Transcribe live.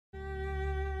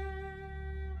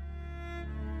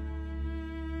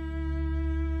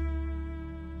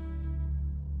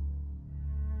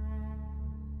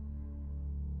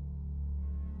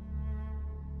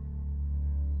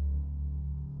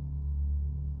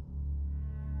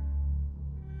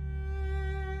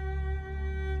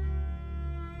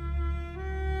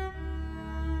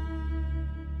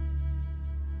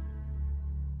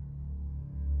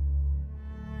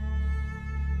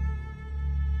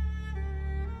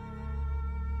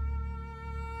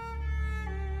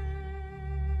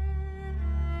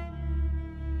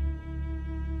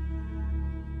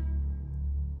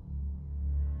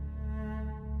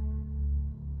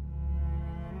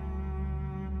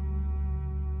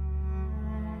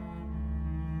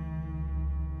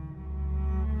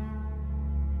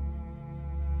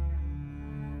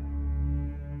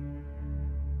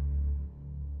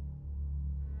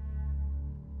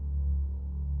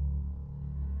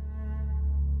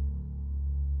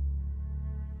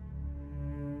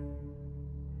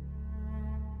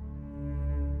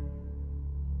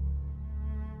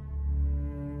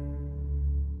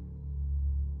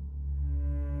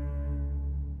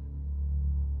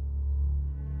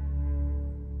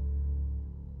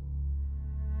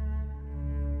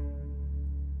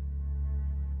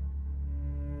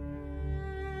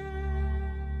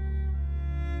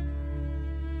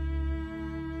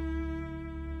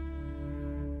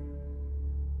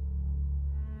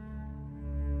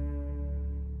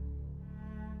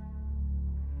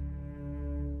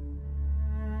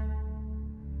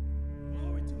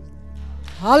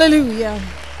Hallelujah.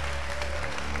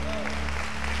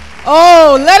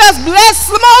 Oh, let us bless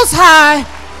the Most High.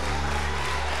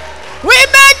 We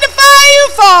magnify you,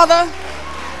 Father.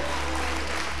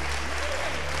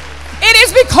 It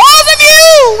is because of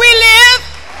you we live.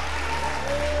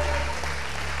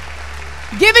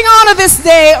 Giving honor this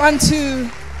day unto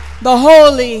the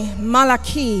holy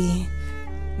Malachi,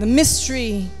 the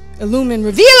mystery illumined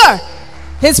revealer,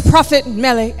 his prophet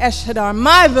Melech Eshadar,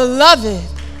 my beloved,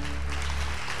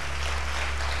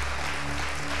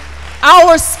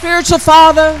 our spiritual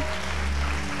father,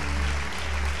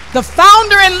 the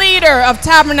founder and leader of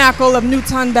Tabernacle of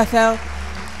Newton Bethel.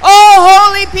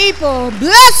 Oh, holy people,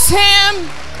 bless him.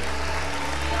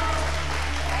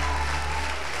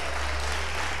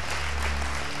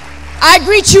 I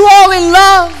greet you all in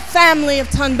love, family of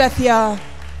Ton Beth-Yahu,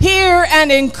 here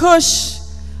and in Cush.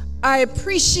 I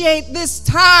appreciate this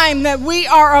time that we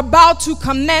are about to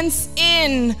commence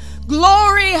in.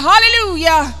 Glory,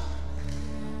 hallelujah.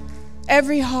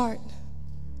 Every heart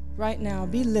right now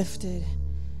be lifted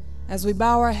as we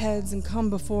bow our heads and come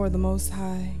before the Most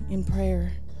High in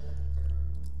prayer.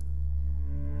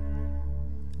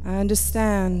 I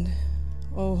understand,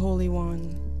 O Holy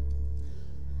One,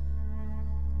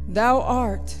 Thou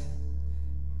art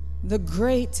the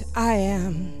great I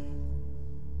am.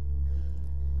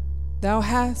 Thou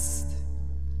hast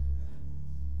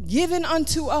given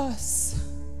unto us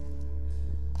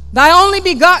Thy only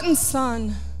begotten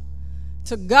Son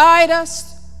to guide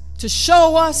us, to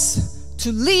show us,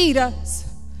 to lead us,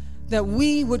 that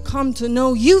we would come to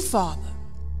know you, Father.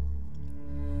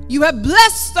 You have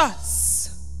blessed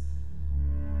us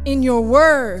in your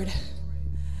word,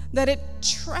 that it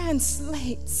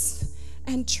translates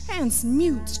and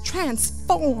transmutes,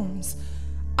 transforms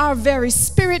our very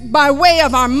spirit by way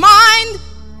of our mind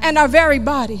and our very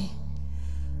body.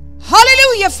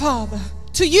 Hallelujah, Father.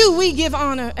 To you we give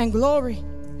honor and glory.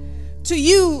 To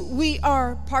you we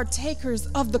are partakers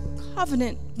of the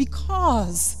covenant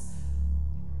because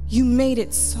you made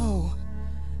it so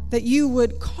that you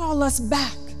would call us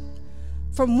back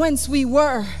from whence we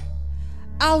were,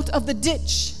 out of the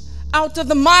ditch, out of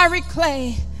the miry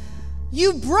clay.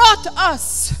 You brought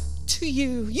us to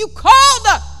you. You called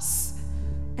us,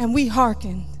 and we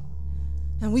hearkened,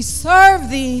 and we serve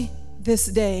thee this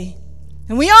day.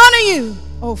 And we honor you,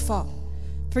 O Father,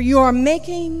 for you are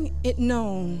making it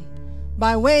known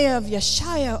by way of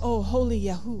Yeshua, O Holy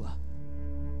Yahuwah,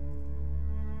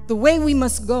 the way we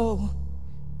must go,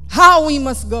 how we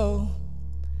must go,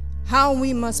 how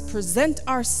we must present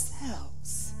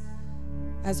ourselves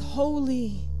as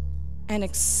holy and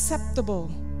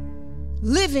acceptable,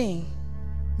 living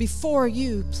before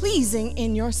you, pleasing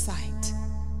in your sight.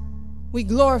 We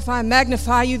glorify,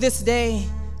 magnify you this day,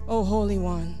 O Holy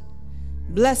One.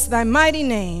 Bless thy mighty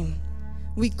name.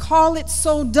 We call it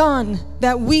so done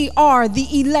that we are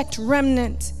the elect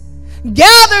remnant,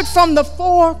 gathered from the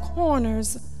four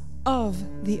corners of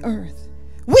the earth.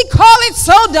 We call it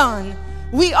so done.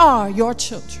 We are your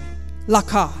children.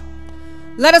 Lakah.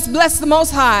 Let us bless the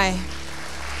Most High.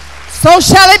 So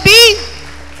shall it be,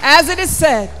 as it is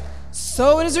said.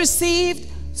 So it is received,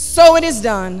 so it is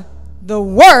done. The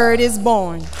word is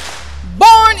born.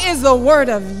 Born is the word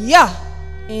of Yah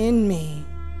in me.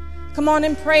 Come on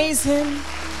and praise him.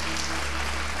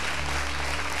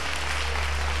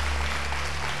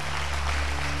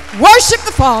 Worship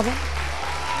the Father.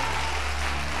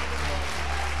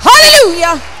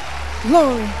 Hallelujah.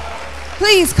 Glory.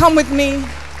 Please come with me.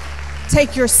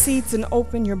 Take your seats and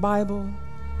open your Bible.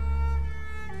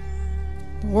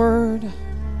 The word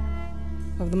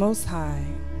of the Most High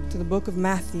to the book of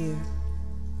Matthew.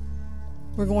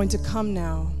 We're going to come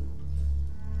now.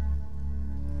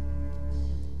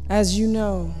 As you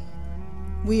know,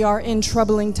 we are in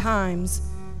troubling times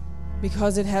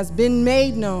because it has been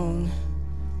made known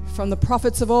from the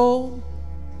prophets of old,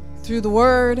 through the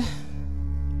word,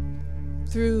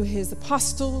 through his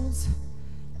apostles,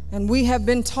 and we have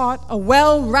been taught a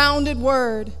well-rounded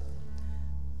word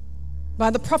by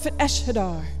the prophet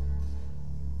Eshadar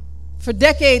for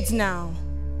decades now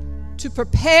to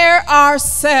prepare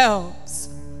ourselves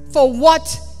for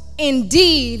what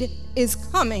indeed is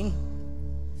coming.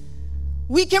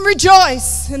 We can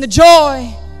rejoice in the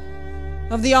joy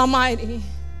of the Almighty,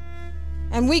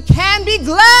 and we can be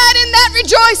glad in that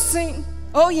rejoicing.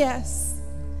 Oh yes,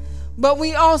 but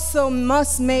we also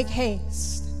must make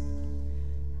haste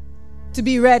to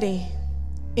be ready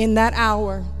in that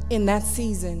hour, in that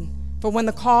season, for when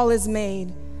the call is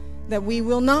made, that we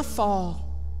will not fall,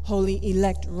 holy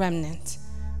elect remnant,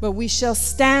 but we shall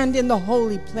stand in the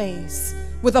holy place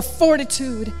with a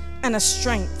fortitude and a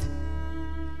strength.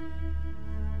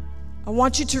 I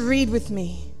want you to read with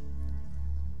me.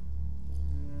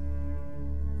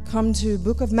 Come to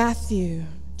book of Matthew,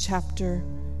 chapter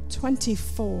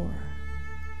 24.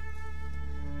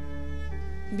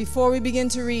 Before we begin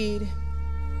to read,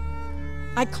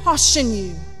 I caution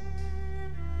you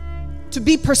to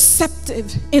be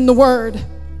perceptive in the word.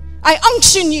 I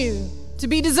unction you to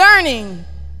be discerning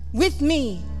with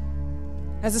me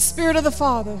as the Spirit of the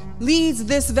Father leads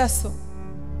this vessel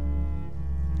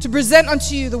to present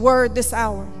unto you the word this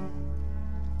hour.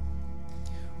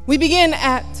 We begin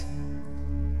at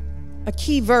a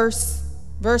key verse,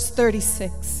 verse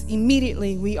 36.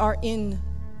 Immediately we are in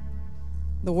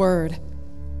the word.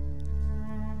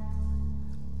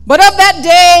 But of that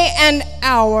day and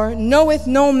hour knoweth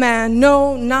no man,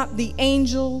 no, not the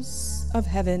angels of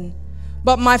heaven,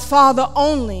 but my Father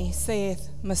only, saith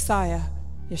Messiah,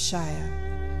 YEH'YAHN.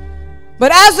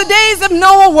 But as the days of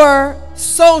Noah were,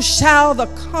 so shall the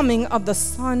coming of the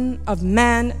Son of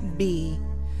Man be.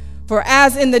 For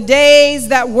as in the days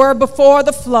that were before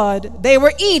the flood, they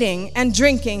were eating and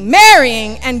drinking,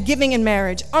 marrying and giving in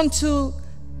marriage, unto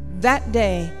that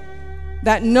day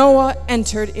that Noah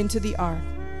entered into the ark,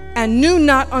 and knew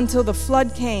not until the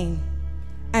flood came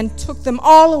and took them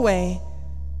all away,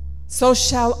 so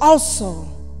shall also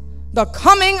the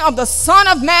coming of the Son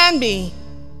of Man be.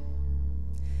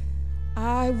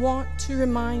 I want to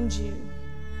remind you,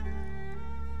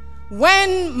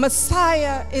 when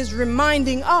Messiah is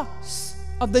reminding us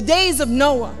of the days of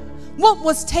Noah, what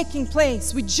was taking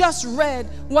place? We just read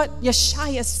what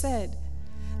YEH'YAHN said.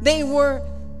 They were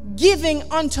giving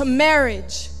unto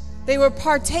marriage. They were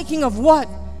partaking of what?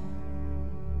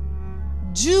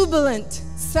 Jubilant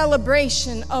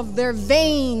celebration of their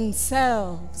vain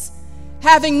selves,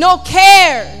 having no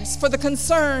cares for the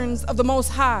concerns of the Most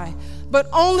High, but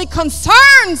only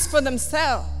concerns for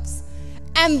themselves.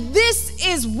 And this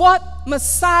is what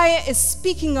Messiah is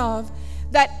speaking of,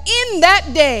 that in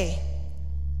that day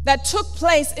that took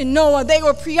place in Noah, they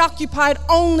were preoccupied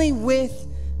only with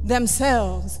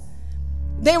themselves.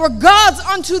 They were gods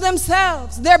unto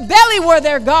themselves. Their belly were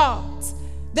their gods.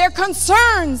 Their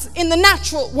concerns in the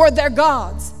natural were their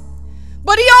gods.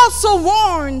 But he also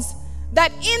warns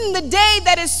that in the day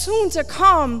that is soon to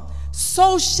come,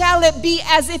 so shall it be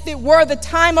as if it were the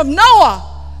time of Noah,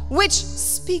 which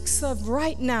speaks of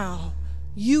right now.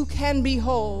 You can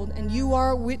behold, and you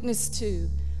are a witness to,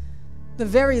 the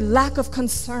very lack of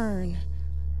concern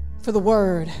for the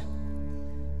word.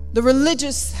 The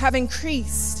religious have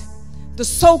increased. The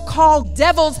so-called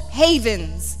devil's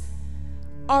havens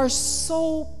are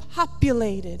so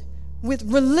populated with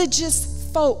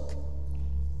religious folk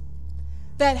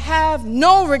that have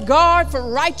no regard for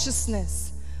righteousness,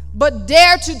 but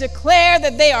dare to declare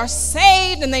that they are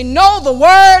saved and they know the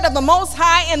word of the Most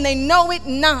High and they know it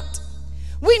not.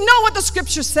 We know what the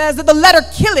scripture says, that the letter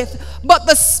killeth, but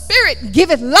the spirit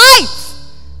giveth life.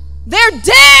 They're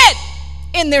dead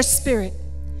in their spirit.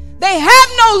 They have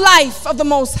no life of the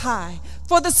Most High,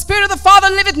 for the Spirit of the Father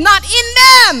liveth not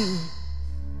in them.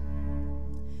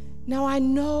 Now I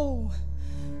know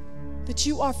that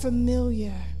you are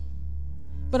familiar,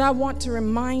 but I want to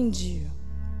remind you,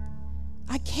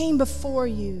 I came before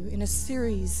you in a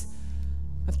series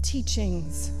of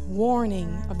teachings,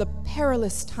 warning of the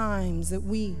perilous times that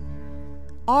we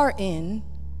are in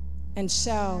and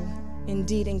shall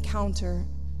indeed encounter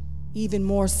even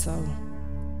more so.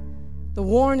 The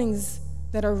warnings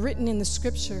that are written in the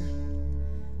scripture,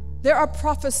 there are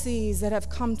prophecies that have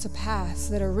come to pass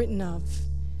that are written of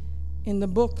in the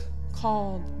book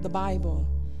called the Bible.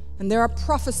 And there are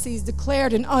prophecies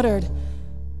declared and uttered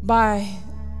by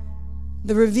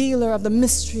the revealer of the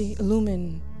mystery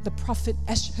illumined, the prophet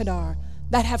Eshhadar,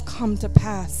 that have come to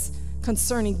pass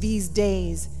concerning these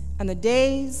days and the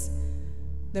days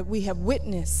that we have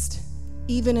witnessed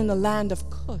even in the land of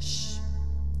Cush.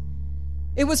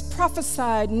 It was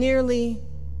prophesied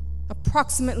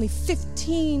approximately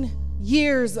 15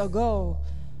 years ago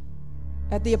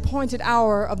at the appointed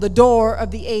hour of the door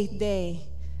of the 8th day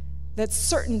that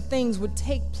certain things would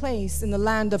take place in the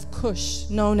land of Cush,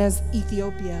 known as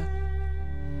Ethiopia.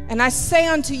 And I say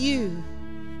unto you,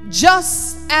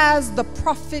 just as the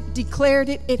prophet declared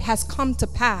it, it has come to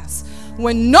pass.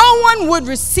 When no one would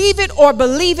receive it or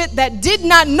believe it that did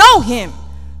not know him.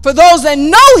 For those that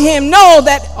know him know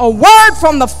that a word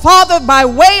from the Father by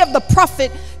way of the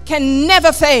prophet can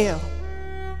never fail.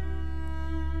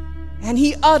 And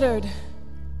he uttered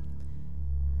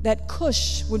that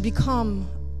Cush would become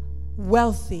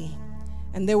wealthy,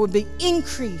 and there would be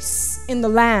increase in the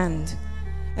land,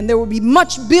 and there would be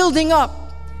much building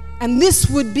up, and this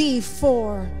would be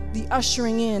for the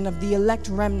ushering in of the elect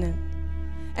remnant.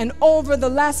 And over the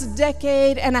last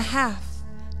decade and a half,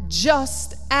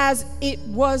 just as it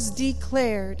was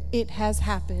declared, it has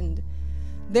happened.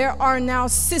 There are now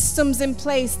systems in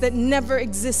place that never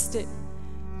existed.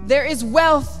 There is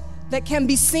wealth that can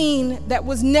be seen that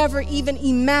was never even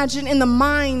imagined in the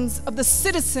minds of the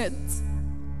citizens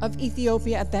of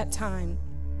Ethiopia at that time.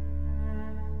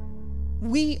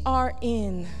 We are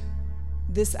in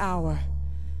this hour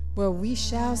where we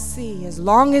shall see, as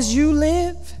long as you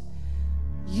live,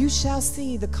 you shall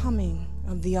see the coming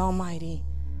of the Almighty.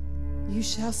 You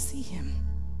shall see him.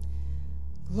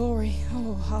 Glory.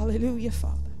 Oh, hallelujah,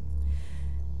 Father.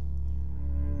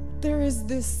 There is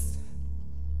this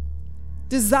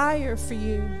desire for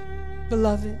you,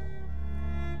 beloved,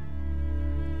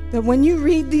 that when you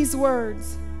read these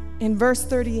words in verse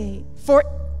 38, for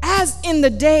as in the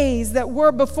days that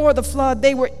were before the flood,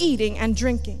 they were eating and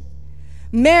drinking,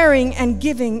 marrying and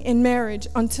giving in marriage,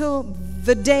 until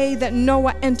the day that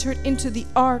Noah entered into the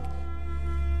ark.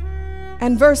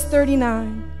 And verse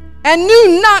 39, and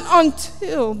knew not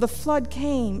until the flood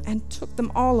came and took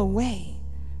them all away.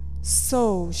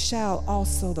 So shall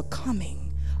also the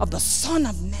coming of the Son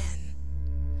of Man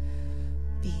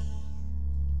be.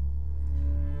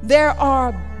 There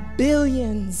are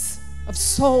billions of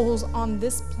souls on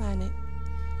this planet,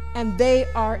 and they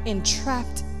are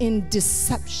entrapped in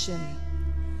deception,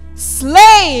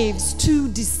 slaves to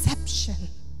deception.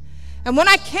 And when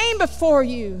I came before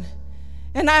you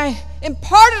and I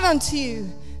imparted unto you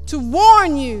to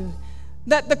warn you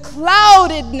that the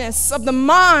cloudedness of the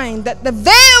mind, that the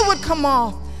veil would come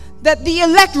off, that the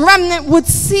elect remnant would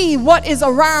see what is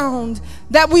around,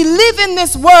 that we live in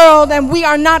this world and we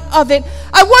are not of it.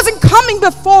 I wasn't coming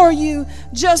before you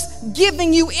just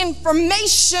giving you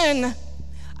information.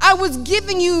 I was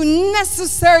giving you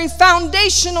necessary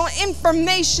foundational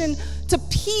information to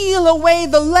peel away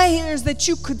the layers that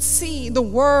you could see the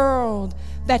world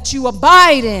that you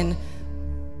abide in,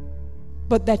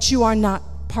 but that you are not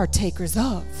partakers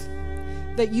of,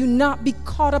 that you not be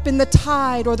caught up in the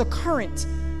tide or the current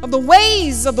of the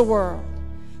ways of the world.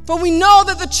 For we know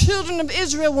that the children of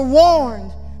Israel were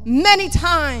warned many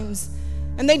times,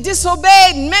 and they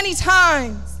disobeyed many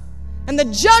times, and the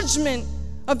judgment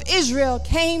of Israel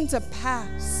came to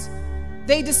pass.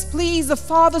 They displeased the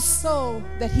Father so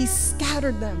that he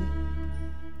scattered them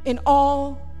in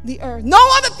all the earth. No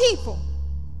other people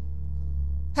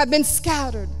have been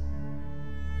scattered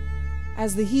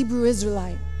as the Hebrew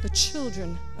Israelite, the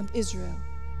children of Israel.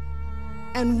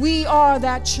 And we are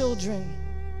that children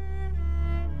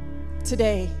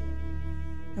today.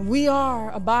 And we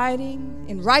are abiding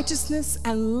in righteousness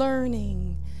and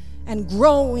learning and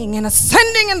growing and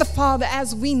ascending in the Father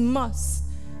as we must,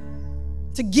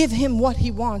 to give him what he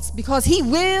wants, because he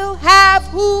will have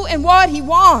who and what he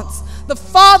wants. The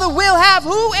Father will have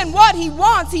who and what he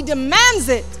wants. He demands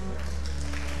it.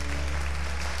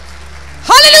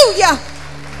 Hallelujah.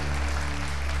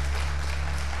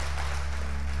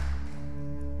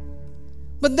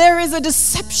 But there is a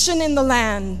deception in the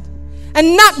land,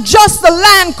 and not just the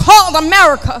land called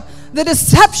America. The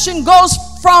deception goes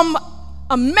from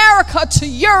America to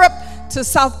Europe, to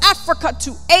South Africa,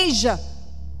 to Asia,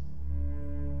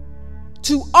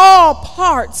 to all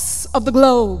parts of the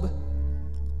globe.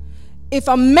 If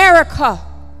America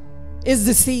is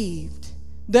deceived,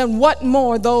 then what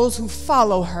more those who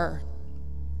follow her?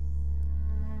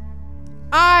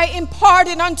 I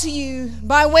imparted unto you,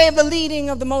 by way of the leading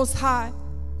of the Most High,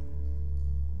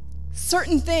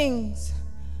 certain things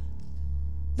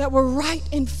that were right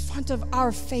in front of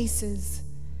our faces,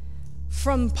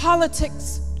 from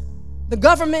politics, the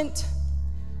government,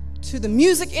 to the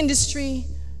music industry,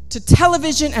 to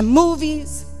television and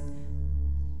movies.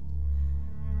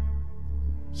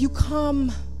 You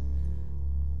come,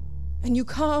 and you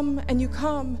come, and you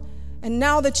come, and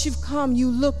now that you've come, you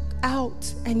look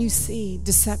out and you see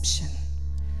deception.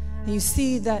 And you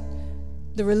see that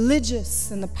the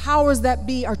religious and the powers that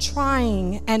be are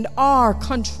trying and are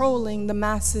controlling the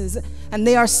masses, and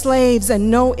they are slaves and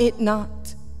know it not.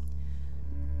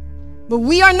 But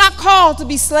we are not called to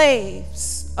be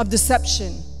slaves of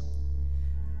deception.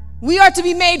 We are to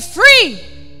be made free,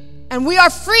 and we are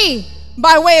free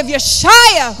by way of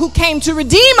YEH'YAHN, who came to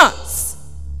redeem us.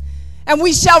 And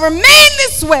we shall remain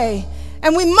this way,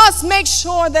 and we must make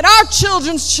sure that our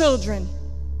children's children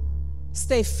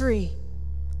stay free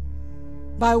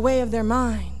by way of their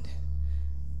mind,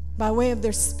 by way of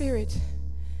their spirit,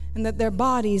 and that their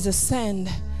bodies ascend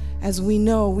as we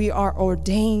know we are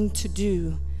ordained to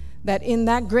do, that in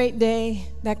that great day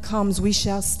that comes we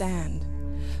shall stand.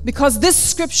 Because this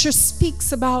scripture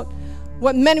speaks about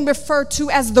what many refer to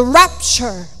as the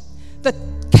rapture, the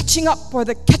catching up or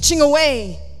the catching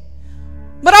away.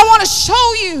 But I want to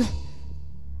show you,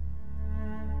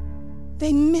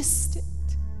 they missed it.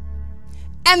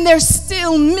 And they're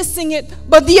still missing it.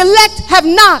 But the elect have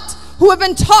not, who have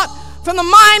been taught from the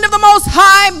mind of the Most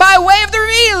High by way of the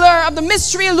revealer of the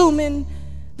mystery illumined,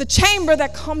 the chamber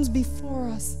that comes before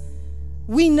us.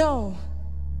 We know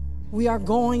we are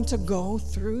going to go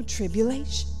through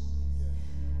tribulation.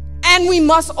 And we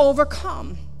must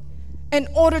overcome. In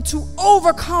order to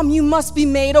overcome, you must be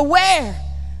made aware.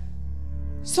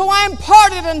 So I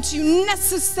imparted unto you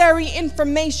necessary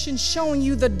information showing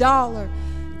you the dollar,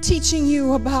 teaching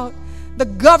you about the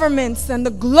governments and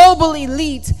the global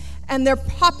elite, and they're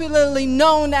popularly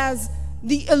known as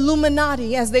the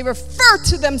Illuminati, as they refer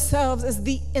to themselves as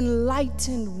the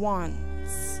enlightened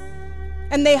ones.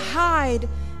 And they hide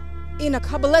in a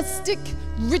Kabbalistic,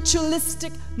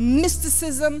 ritualistic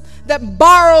mysticism that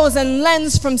borrows and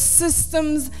lends from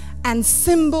systems and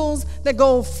symbols that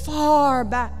go far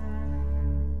back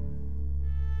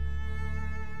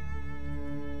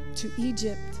to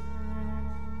Egypt,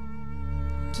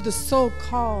 to the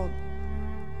so-called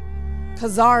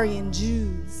Khazarian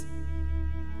Jews.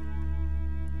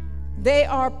 They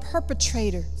are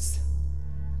perpetrators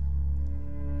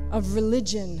of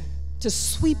religion to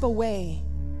sweep away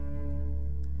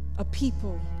a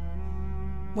people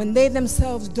when they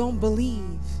themselves don't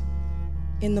believe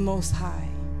in the Most High.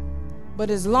 But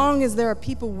as long as there are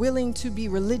people willing to be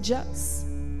religious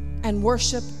and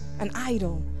worship an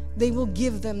idol, they will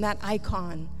give them that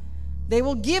icon. They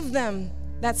will give them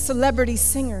that celebrity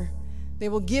singer. They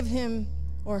will give him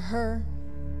or her,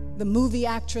 the movie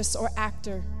actress or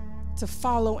actor, to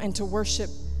follow and to worship,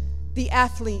 the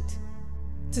athlete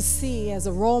to see as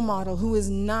a role model who is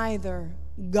neither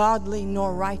godly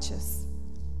nor righteous.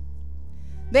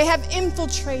 They have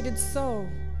infiltrated so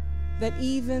that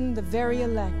even the very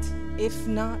elect, if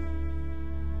not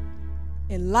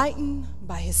enlightened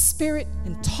by his spirit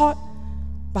and taught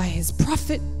by his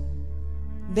prophet,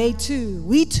 they too,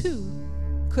 we too,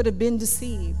 could have been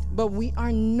deceived, but we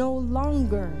are no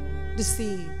longer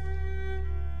deceived.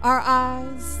 Our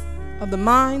eyes of the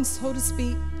mind, so to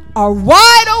speak, are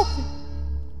wide open.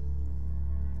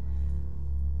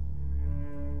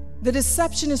 The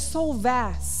deception is so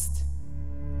vast.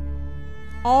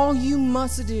 All you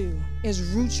must do is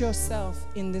root yourself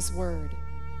in this word.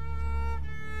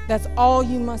 That's all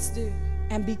you must do.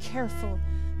 And be careful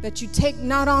that you take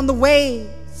not on the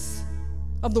ways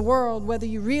of the world, whether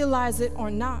you realize it or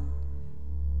not.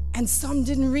 And some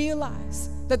didn't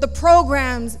realize that the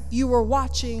programs you were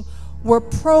watching were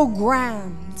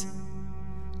programmed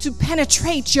to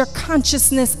penetrate your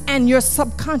consciousness and your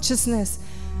subconsciousness,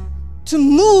 to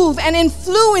move and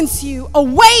influence you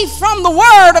away from the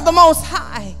word of the Most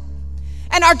High.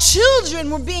 And our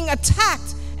children were being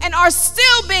attacked and are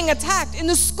still being attacked in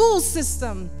the school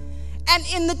system and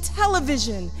in the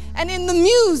television and in the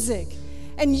music.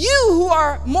 And you who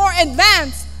are more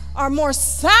advanced are more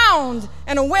sound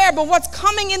and aware. But what's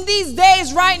coming in these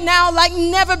days right now like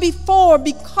never before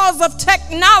because of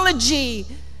technology,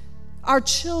 our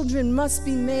children must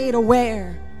be made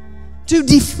aware to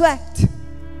deflect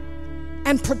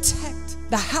and protect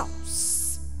the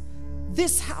house,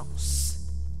 this house.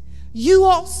 You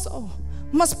also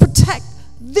must protect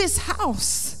this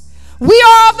house. We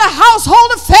are of the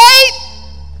household of faith,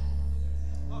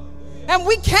 and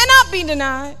we cannot be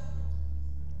denied.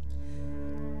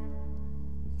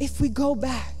 If we go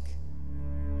back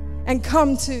and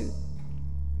come to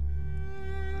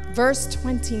verse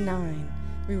 29,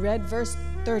 we read verse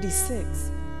 36.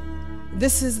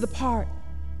 This is the part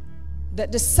that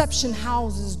deception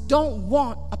houses don't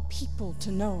want a people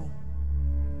to know.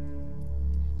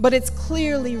 But it's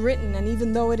clearly written, and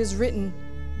even though it is written,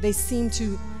 they seem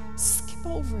to skip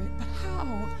over it. But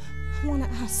how? I want to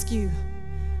ask you,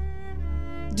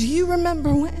 do you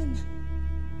remember when?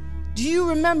 Do you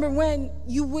remember when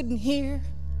you wouldn't hear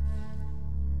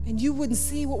and you wouldn't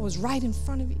see what was right in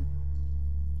front of you?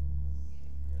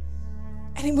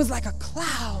 And it was like a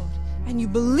cloud, and you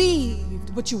believed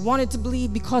what you wanted to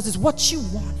believe because it's what you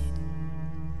wanted.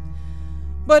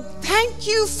 But thank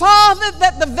you, Father,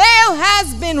 that the veil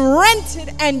has been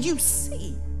rented and you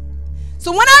see.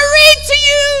 So when I read to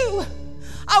you,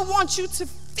 I want you to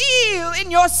feel in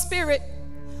your spirit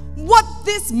what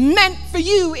this meant for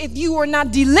you if you were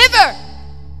not delivered,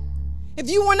 if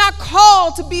you were not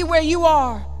called to be where you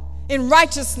are in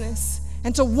righteousness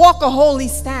and to walk a holy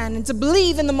stand and to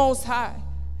believe in the Most High.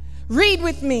 Read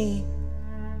with me.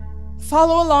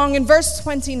 Follow along in verse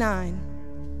 29.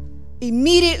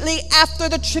 Immediately after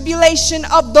the tribulation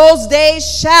of those days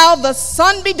shall the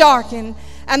sun be darkened,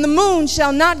 and the moon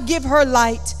shall not give her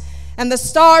light, And the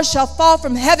stars shall fall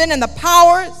from heaven, and the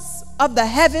powers of the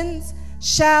heavens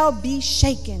shall be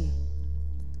shaken.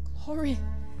 Glory.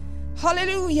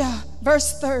 Hallelujah.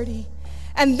 Verse 30.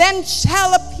 And then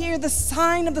shall appear the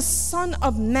sign of the Son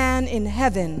of Man in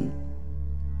heaven.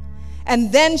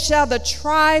 And then shall the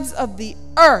tribes of the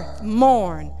earth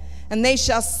mourn, and they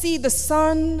shall see the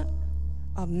Son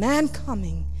of Man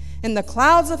coming in the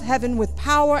clouds of heaven with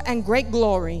power and great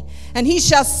glory. And he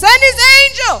shall send his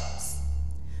angels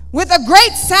with a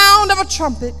great sound of a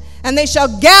trumpet, and they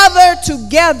shall gather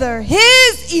together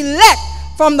his elect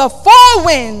from the four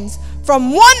winds,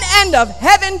 from one end of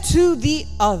heaven to the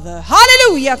other.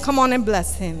 Hallelujah. Come on and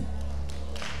bless him.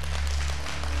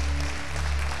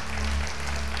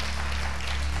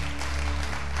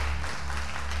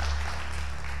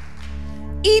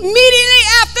 Immediately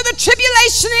after the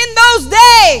tribulation in those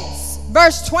days,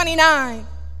 verse 29,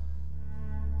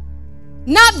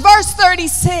 not verse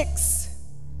 36,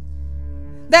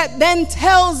 that then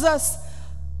tells us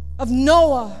of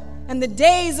Noah and the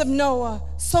days of Noah,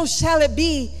 so shall it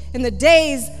be in the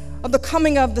days of the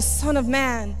coming of the Son of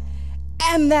Man.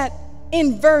 And that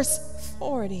in verse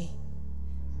 40,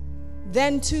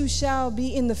 then two shall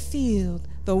be in the field,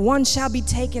 the one shall be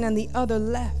taken and the other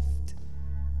left.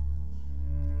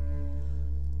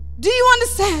 Do you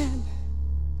understand?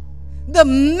 The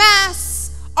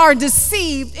mass are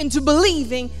deceived into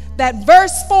believing that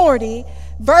verse 40,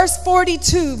 verse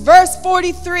 42, verse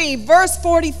 43, verse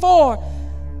 44,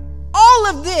 all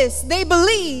of this, they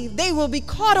believe they will be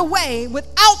caught away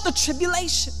without the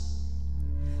tribulation.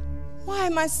 Why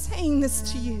am I saying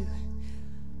this to you?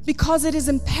 Because it is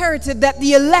imperative that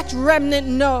the elect remnant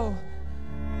know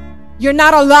you're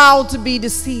not allowed to be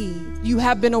deceived. You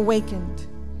have been awakened.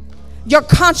 Your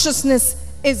consciousness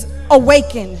is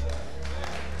awakened.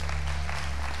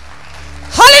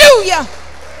 Hallelujah.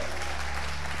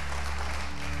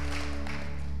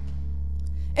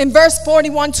 In verse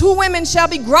 41, two women shall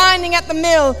be grinding at the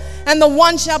mill, and the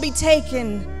one shall be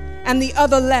taken and the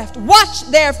other left. Watch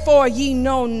therefore, ye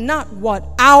know not what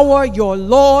hour your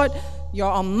Lord,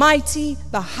 your Almighty,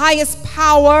 the highest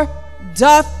power,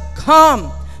 doth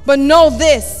come. But know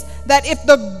this, that if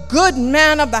the good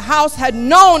man of the house had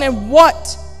known in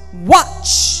what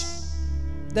watch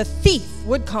the thief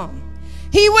would come,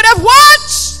 he would have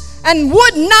watched and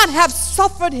would not have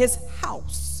suffered his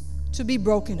house to be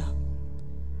broken up.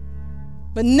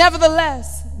 But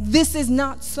nevertheless, this is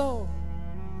not so.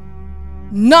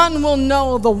 None will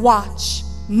know the watch.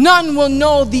 None will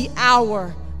know the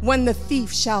hour when the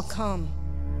thief shall come.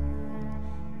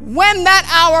 When that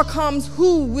hour comes,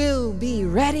 who will be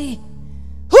ready?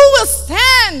 Who will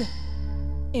stand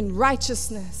in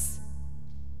righteousness?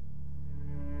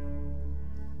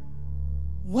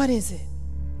 What is it?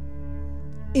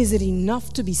 Is it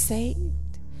enough to be saved?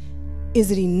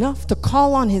 Is it enough to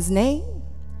call on his name?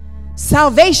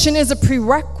 Salvation is a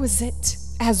prerequisite,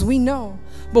 as we know.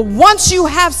 But once you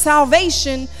have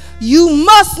salvation, you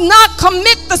must not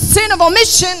commit the sin of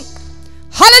omission.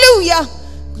 Hallelujah.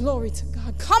 Glory to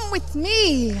God. Come with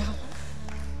me.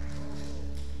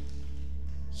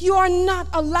 You are not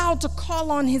allowed to call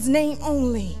on his name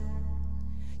only.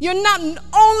 You're not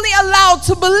only allowed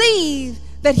to believe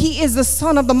that he is the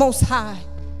Son of the Most High.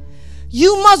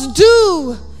 You must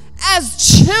do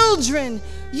as children.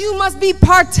 You must be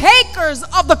partakers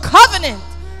of the covenant.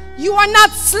 You are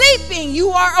not sleeping, you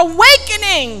are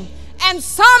awakening. And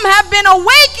some have been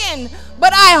awakened,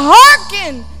 but I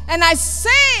hearken and I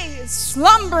say,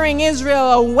 slumbering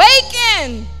Israel,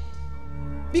 awaken,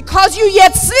 because you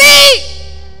yet sleep.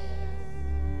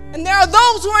 And there are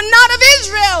those who are not of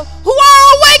Israel who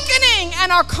are awakening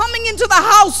and are coming into the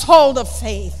household of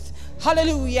faith.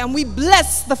 Hallelujah. And we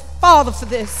bless the Father for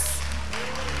this.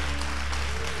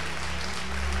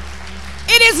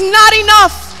 It is not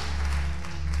enough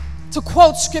to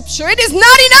quote scripture. It is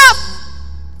not enough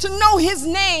to know his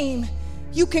name.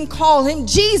 You can call him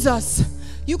Jesus.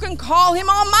 You can call him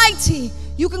Almighty.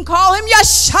 You can call him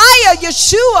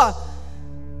Yeshua.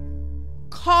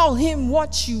 Call him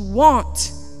what you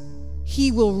want.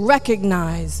 He will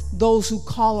recognize those who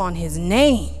call on his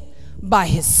name by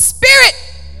his Spirit.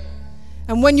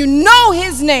 And when you know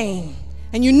his name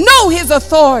and you know his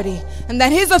authority, and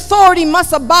that his authority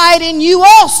must abide in you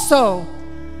also,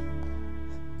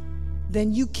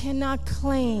 then you cannot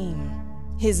claim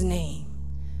his name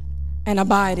and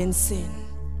abide in sin.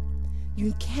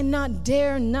 You cannot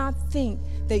dare not think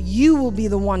that you will be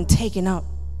the one taken up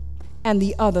and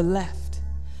the other left.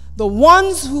 The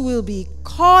ones who will be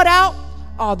caught out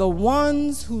are the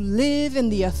ones who live in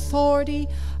the authority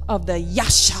of the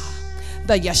Yasha,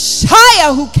 the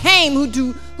Yesh'YEH'YAHN who came,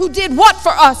 who did what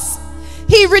for us?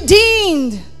 He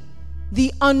redeemed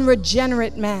the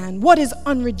unregenerate man. What is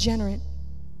unregenerate?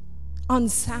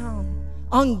 Unsound,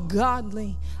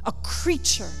 ungodly, a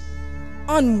creature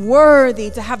unworthy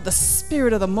to have the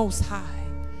Spirit of the Most High.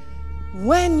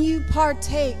 When you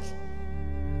partake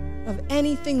of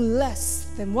anything less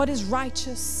than what is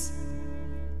righteous,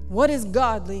 what is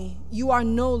godly, you are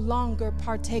no longer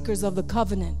partakers of the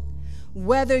covenant.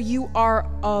 Whether you are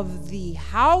of the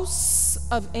house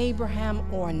of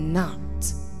Abraham or not,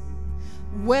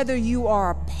 whether you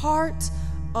are a part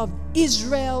of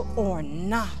Israel or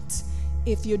not,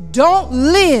 if you don't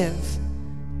live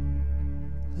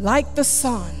like the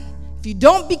Son, if you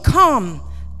don't become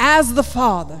as the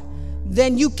Father,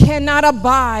 then you cannot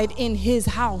abide in his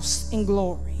house in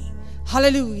glory.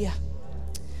 Hallelujah.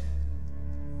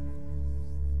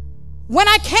 When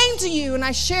I came to you and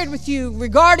I shared with you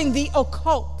regarding the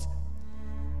occult,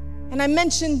 and I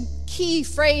mentioned key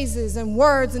phrases and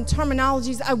words and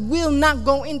terminologies I will not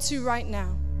go into right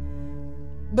now,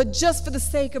 but just for the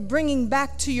sake of bringing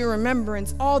back to your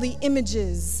remembrance all the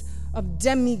images of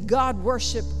demigod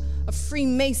worship, of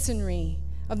Freemasonry,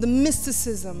 of the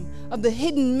mysticism, of the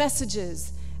hidden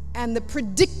messages, and the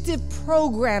predictive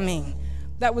programming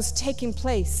that was taking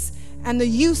place, and the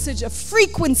usage of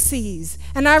frequencies.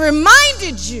 And I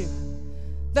reminded you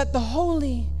that the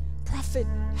holy prophet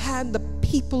had the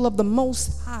people of the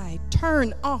Most High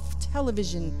turn off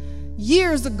television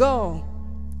years ago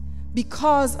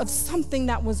because of something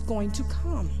that was going to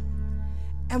come.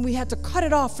 And we had to cut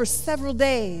it off for several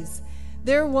days.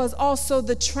 There was also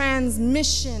the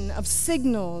transmission of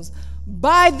signals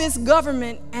by this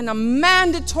government and a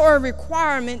mandatory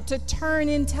requirement to turn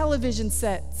in television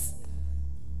sets.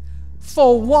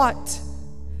 For what?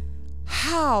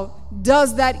 How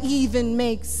does that even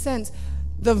make sense?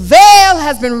 The veil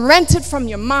has been rented from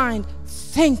your mind.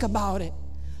 Think about it.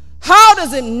 How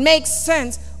does it make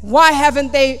sense? Why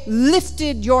haven't they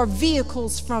lifted your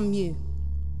vehicles from you?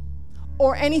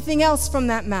 Or anything else from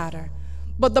that matter?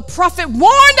 But the prophet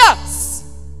warned us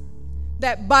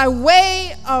that by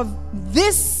way of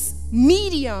this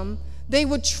medium, they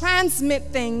would transmit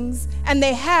things, and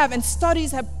they have, and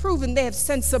studies have proven they have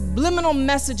sent subliminal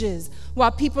messages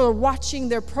while people are watching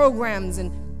their programs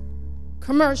and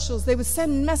commercials. They would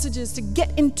send messages to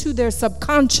get into their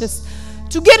subconscious,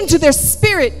 to get into their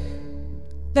spirit,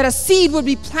 that a seed would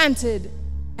be planted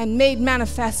and made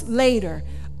manifest later.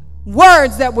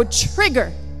 Words that would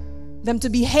trigger them to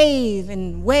behave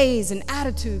in ways and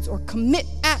attitudes or commit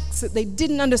acts that they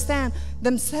didn't understand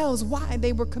themselves why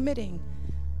they were committing.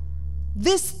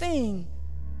 This thing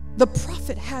the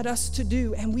prophet had us to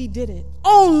do, and we did it,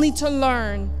 only to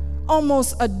learn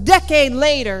almost a decade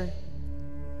later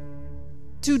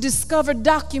to discover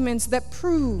documents that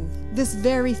prove this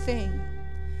very thing.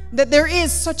 That there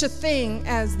is such a thing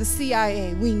as the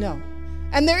CIA, we know.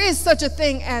 And there is such a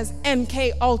thing as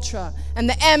MK Ultra. And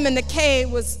the M and the K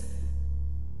was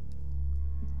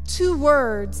two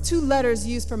letters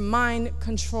used for mind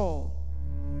control.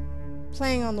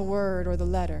 Playing on the word or the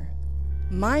letter.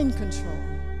 Mind control.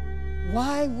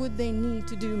 Why would they need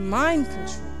to do mind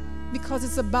control? Because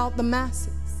it's about the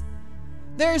masses.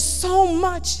 There's so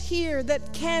much here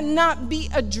that cannot be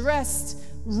addressed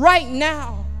right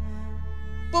now.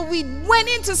 But we went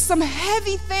into some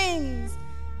heavy things,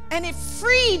 and it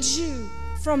freed you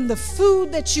from the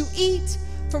food that you eat,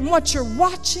 from what you're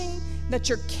watching, that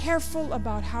you're careful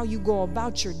about how you go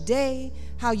about your day,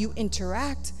 how you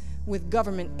interact with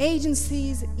government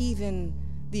agencies, even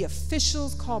the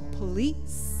officials called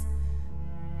police.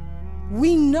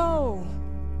 We know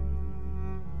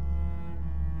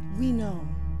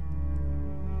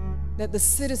that the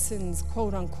citizens,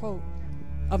 quote unquote,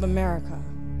 of America,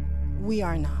 we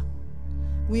are not.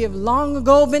 We have long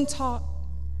ago been taught,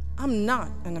 I'm not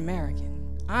an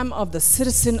American. I'm of the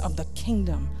citizen of the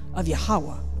kingdom of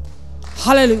Yahweh.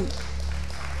 Hallelujah.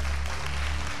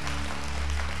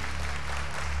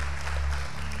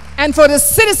 And for the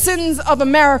citizens of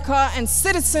America and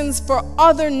citizens for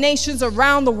other nations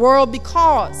around the world,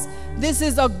 because this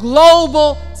is a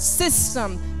global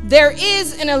system, there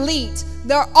is an elite.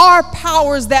 There are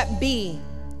powers that be,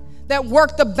 that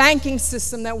work the banking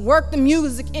system, that work the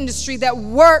music industry, that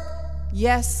work,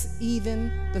 yes,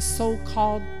 even the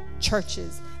so-called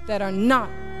churches that are not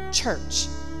church.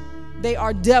 They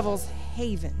are devil's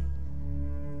haven.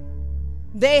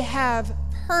 They have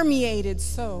permeated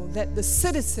so that the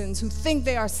citizens who think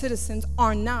they are citizens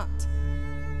are not.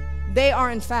 They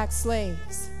are in fact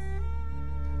slaves.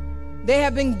 They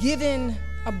have been given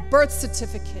a birth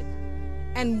certificate.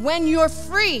 And when you're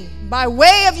free, by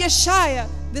way of YEH'YAH,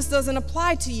 this doesn't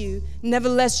apply to you.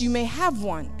 Nevertheless, you may have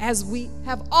one, as we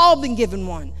have all been given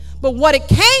one. But what it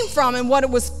came from and what it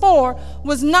was for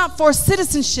was not for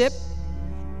citizenship.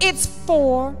 It's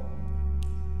for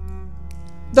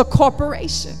the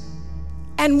corporation.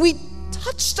 And we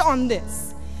touched on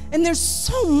this. And there's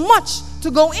so much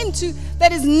to go into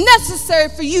that is necessary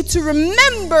for you to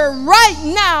remember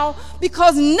right now,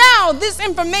 because now this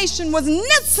information was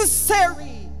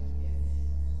necessary.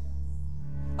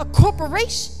 A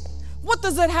corporation. What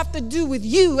does it have to do with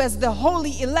you as the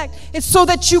holy elect? It's so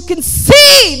that you can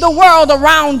see the world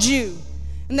around you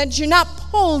and that you're not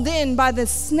pulled in by the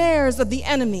snares of the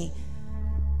enemy.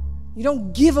 You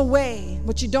don't give away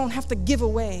what you don't have to give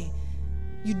away.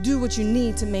 You do what you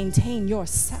need to maintain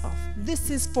yourself. This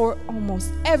is for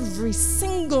almost every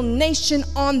single nation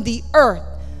on the earth.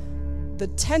 The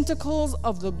tentacles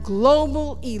of the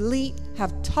global elite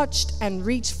have touched and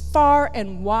reached far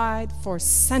and wide for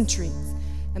centuries,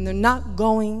 and they're not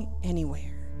going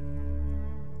anywhere.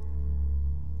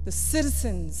 The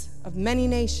citizens of many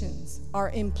nations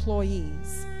are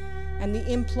employees, and the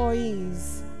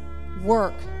employees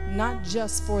work not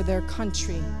just for their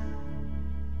country.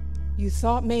 You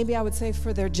thought maybe I would say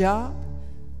for their job?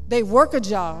 They work a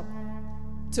job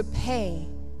to pay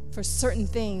for certain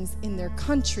things in their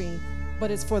country,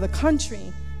 but it's for the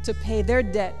country to pay their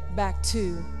debt back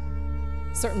to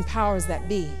certain powers that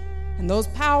be. And those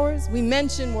powers we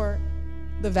mentioned were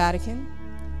the Vatican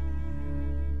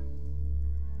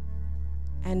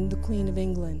and the Queen of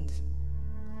England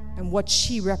and what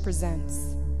she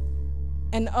represents,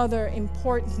 and other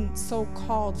important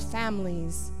so-called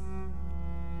families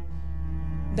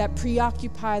that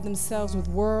preoccupy themselves with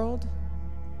world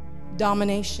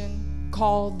domination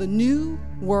called the New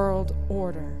World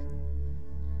Order.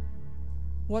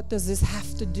 What does this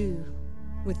have to do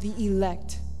with the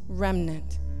elect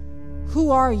remnant?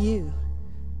 Who are you?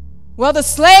 Well, the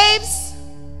slaves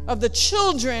of the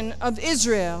children of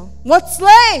Israel. What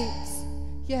slaves?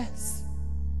 Yes.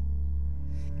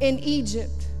 In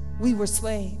Egypt, we were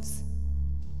slaves.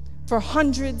 For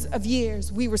hundreds of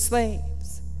years, we were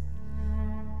slaves.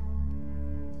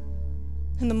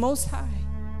 And the Most High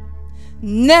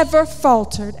never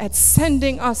faltered at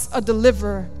sending us a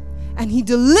deliverer. And he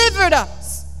delivered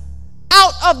us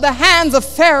out of the hands of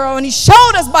Pharaoh, and he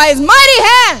showed us by his mighty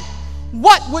hand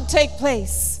what would take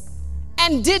place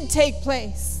and did take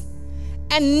place.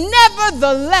 And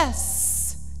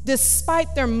nevertheless,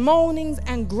 despite their moanings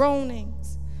and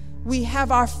groanings, we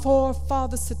have our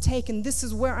forefathers to take. And this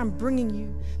is where I'm bringing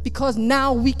you, because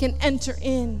now we can enter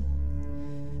in.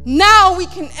 Now we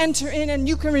can enter in, and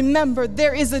you can remember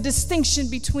there is a distinction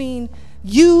between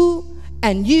you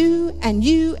and you and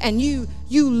you and you.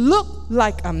 You look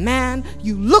like a man,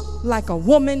 you look like a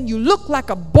woman, you look like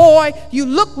a boy, you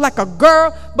look like a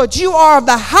girl, but you are of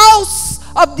the house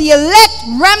of the elect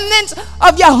remnant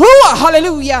of Yahuwah.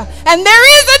 Hallelujah. And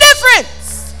there is a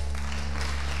difference.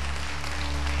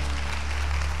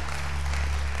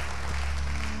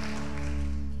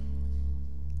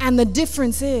 And the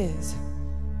difference is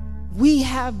we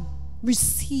have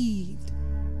received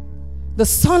the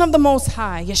Son of the Most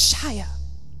High, Yeshua,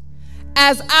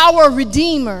 as our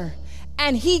Redeemer,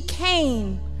 and he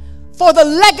came for the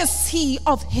legacy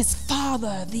of his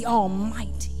Father, the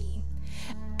Almighty.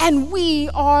 And we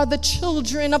are the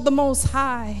children of the Most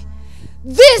High.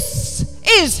 This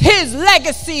is his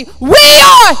legacy. We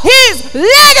are his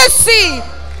legacy.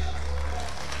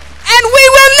 And we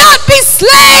will not be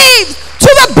slaves to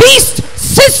the beast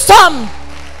system.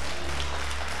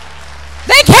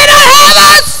 They cannot have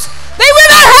us. They will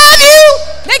not have you.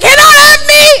 They cannot have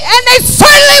me. And they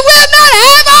certainly will not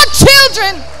have our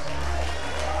children.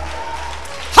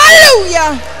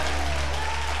 Hallelujah.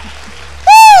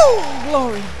 Woo!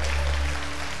 Glory.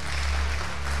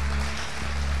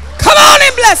 Come on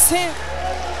and bless him.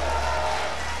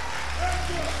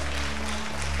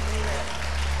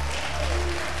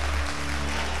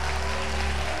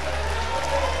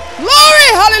 Glory.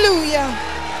 Hallelujah.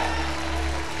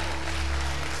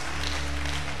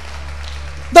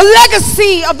 The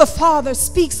legacy of the Father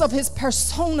speaks of his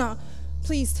persona.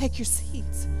 Please take your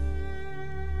seats.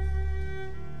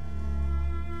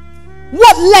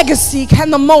 What legacy can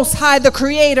the Most High, the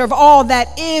creator of all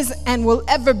that is and will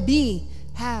ever be,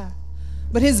 have?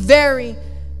 But his very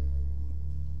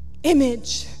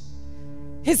image,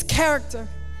 his character,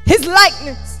 his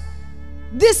likeness.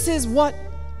 This is what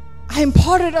I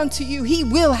imparted unto you. He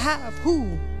will have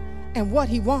who and what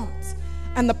he wants.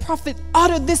 And the prophet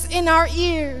uttered this in our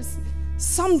ears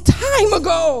some time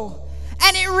ago.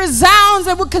 And it resounds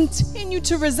and will continue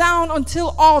to resound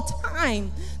until all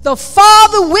time. The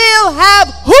Father will have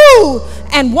who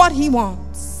and what he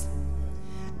wants.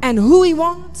 And who he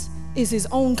wants is his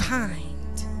own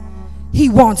kind. He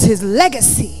wants his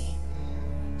legacy.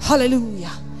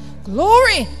 Hallelujah.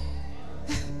 Glory.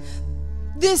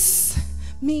 This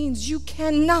means you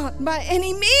cannot by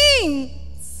any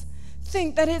means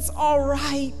think that it's all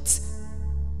right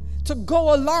to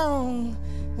go along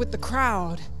with the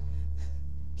crowd.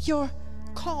 You're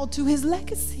called to his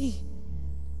legacy.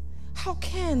 How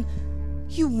can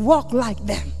you walk like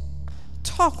them,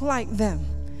 talk like them,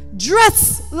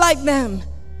 dress like them?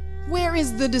 Where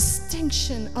is the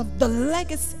distinction of the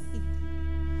legacy?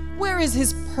 Where is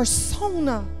his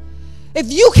persona?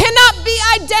 If you cannot be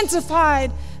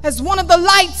identified as one of the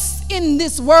lights in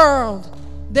this world,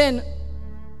 then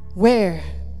where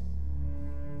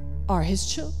are his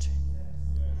children?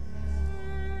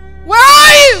 Where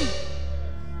are you?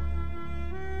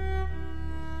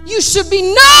 You should be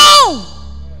known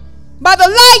by the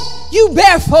light you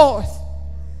bear forth,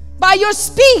 by your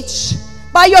speech,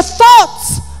 by your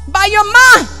thoughts, by your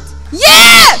mind.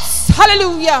 Yes!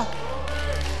 Hallelujah.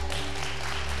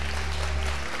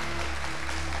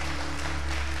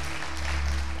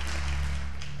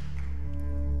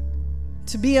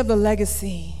 To be of the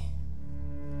legacy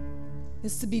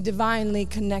is to be divinely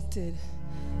connected.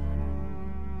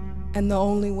 And the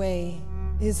only way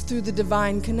is through the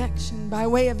divine connection by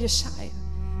way of YEH'YAHN.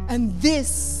 And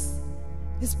this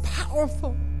is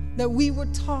powerful that we were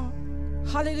taught.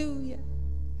 Hallelujah.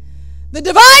 The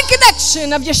divine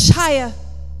connection of YEH'YAHN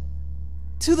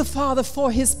to the Father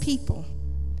for his people.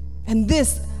 And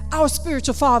this, our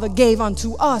spiritual Father gave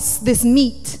unto us this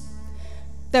meat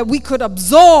that we could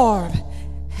absorb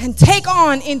and take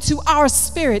on into our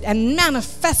spirit and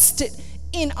manifest it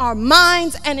in our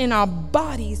minds and in our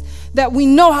bodies, that we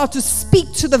know how to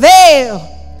speak to the veil.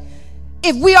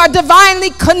 If we are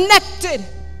divinely connected,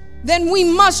 then we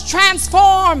must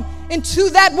transform into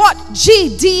that what?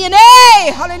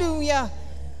 G-DNA. Hallelujah.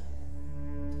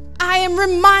 I am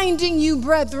reminding you,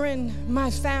 brethren, my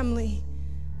family,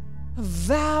 of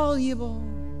valuable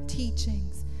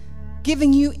teachings,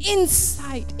 giving you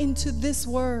insight into this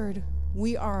word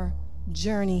we are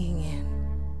journeying in.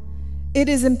 It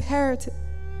is imperative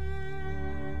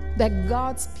that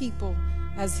God's people,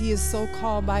 as he is so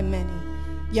called by many,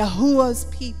 Yahuwah's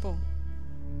people,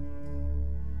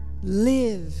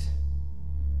 live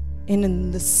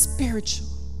in the spiritual,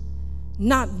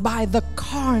 not by the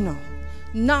carnal,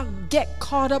 not get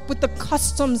caught up with the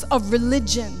customs of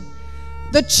religion.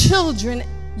 The children,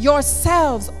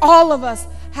 yourselves, all of us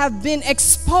have been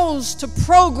exposed to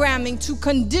programming to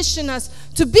condition us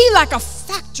to be like a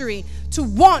factory, to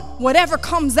want whatever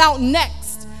comes out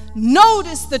next.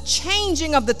 Notice the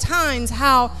changing of the times,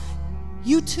 how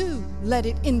you too let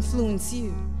it influence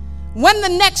you. When the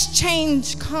next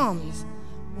change comes,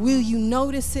 will you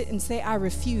notice it and say, I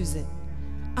refuse it?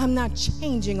 I'm not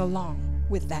changing along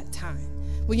with that time.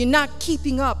 Well, you're not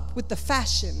keeping up with the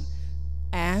fashion,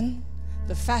 and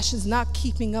the fashion's not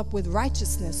keeping up with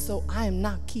righteousness, so I am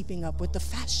not keeping up with the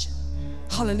fashion.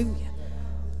 Hallelujah.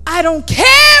 I don't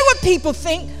care what people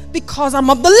think because I'm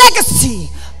of the legacy.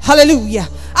 Hallelujah.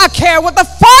 I care what the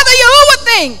Father Yahuwah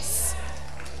thinks.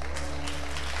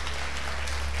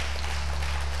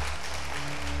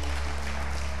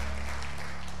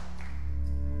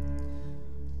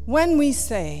 When we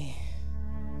say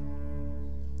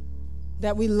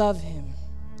that we love him,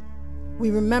 we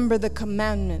remember the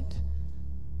commandment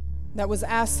that was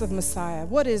asked of Messiah.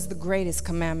 What is the greatest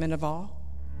commandment of all?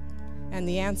 And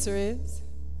the answer is?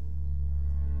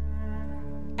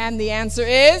 And the answer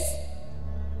is?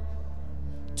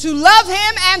 To love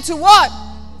him and to what?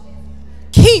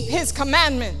 Keep his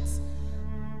commandments.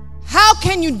 How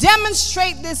can you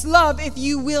demonstrate this love if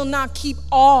you will not keep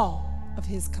all of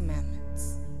his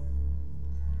commandments?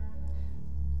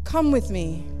 Come with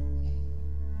me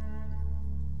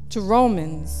to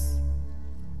Romans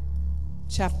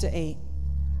chapter 8.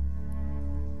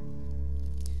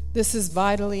 This is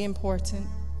vitally important.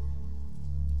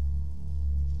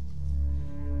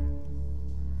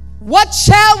 What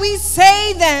shall we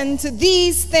say then to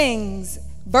these things?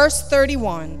 Verse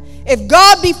 31. If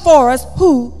God be for us,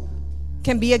 who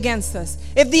can be against us?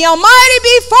 If the Almighty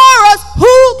be for us,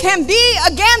 who can be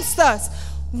against us?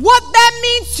 What that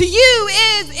means to you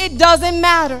is it doesn't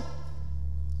matter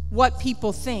what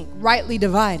people think, rightly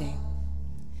dividing.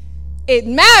 It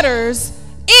matters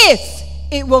if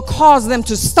it will cause them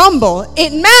to stumble.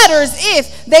 It matters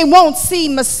if they won't see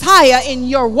Messiah in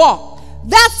your walk.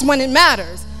 That's when it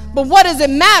matters. But what does it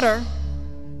matter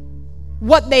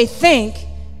what they think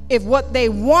if what they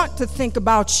want to think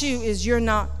about you is you're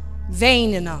not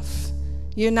vain enough,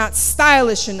 you're not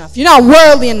stylish enough, you're not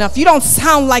worldly enough, you don't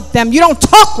sound like them, you don't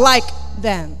talk like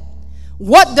them?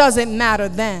 What does it matter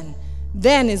then?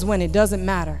 Then is when it doesn't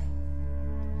matter.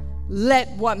 Let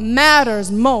what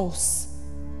matters most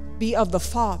be of the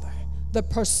Father. The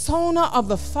persona of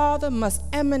the Father must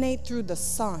emanate through the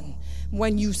Son.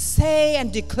 When you say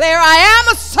and declare, I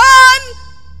am a son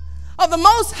of the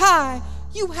Most High,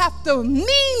 you have to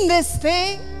mean this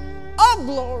thing, oh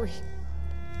glory,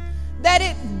 that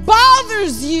it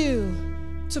bothers you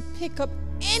to pick up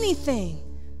anything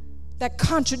that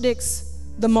contradicts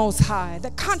the Most High,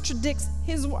 that contradicts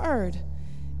His word.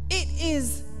 It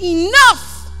is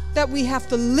enough that we have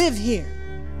to live here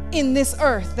in this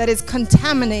earth that is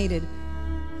contaminated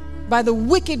by the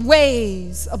wicked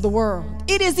ways of the world.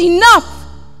 It is enough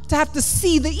to have to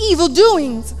see the evil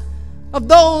doings of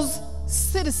those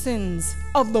citizens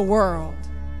of the world.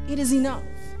 It is enough.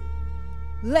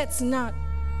 Let's not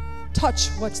touch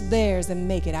what's theirs and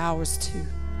make it ours too.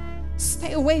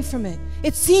 Stay away from it.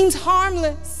 It seems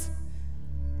harmless.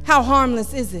 How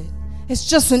harmless is it? It's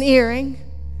just an earring.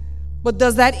 But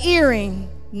does that earring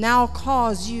now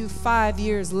cause you 5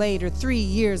 years later, 3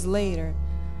 years later,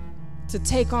 to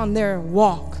take on their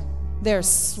walk, their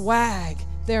swag,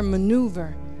 their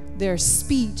maneuver, their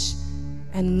speech,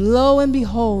 and lo and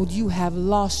behold, you have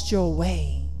lost your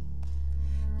way?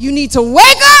 You need to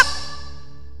wake up,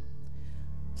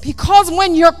 because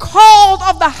when you're called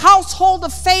of the household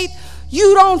of faith,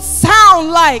 you don't sound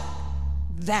like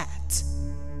that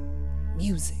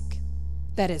music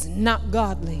that is not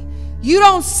godly. You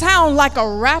don't sound like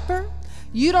a rapper.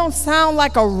 You don't sound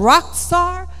like a rock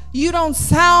star. You don't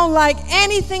sound like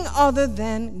anything other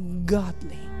than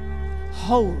godly,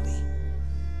 holy.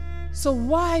 So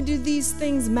why do these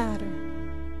things matter?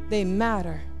 They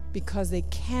matter because they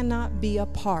cannot be a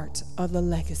part of the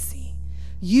legacy.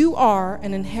 You are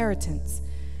an inheritance,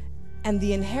 and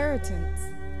the inheritance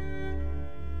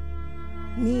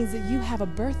means that you have a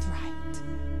birthright.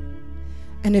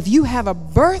 And if you have a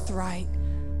birthright,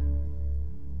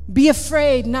 be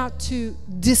afraid not to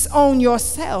disown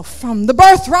yourself from the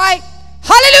birthright.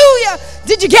 Hallelujah!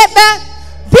 Did you get that?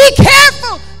 Be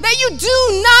careful that you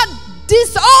do not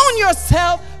disown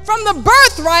yourself from the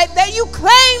birthright that you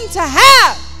claim to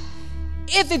have.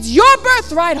 If it's your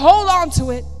birthright, hold on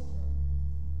to it.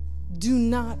 Do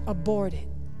not abort it.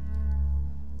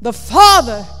 The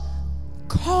Father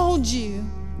called you,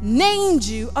 named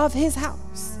you of His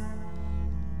house,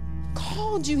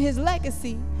 called you His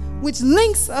legacy, which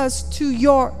links us to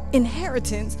your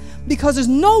inheritance, because there's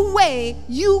no way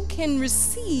you can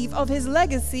receive of His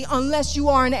legacy unless you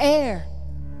are an heir.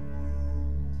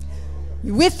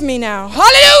 You with me now?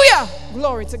 Hallelujah!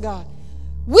 Glory to God.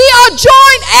 We are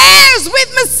joint heirs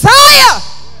with Messiah.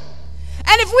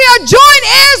 And if we are joint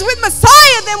heirs with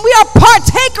Messiah, then we are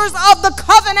partakers of the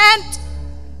covenant.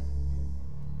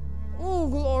 Oh,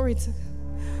 glory to God.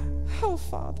 Oh,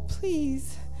 Father,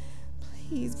 please,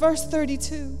 please. Verse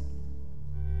 32.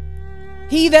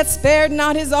 He that spared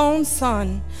not His own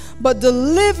Son, but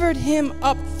delivered Him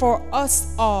up for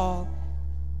us all,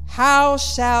 how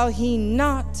shall He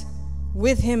not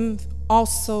with Him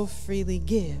also freely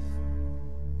give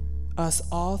us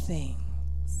all things?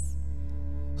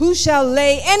 Who shall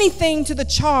lay anything to the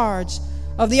charge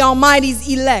of the Almighty's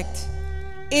elect?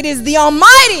 It is the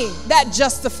Almighty that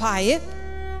justifieth.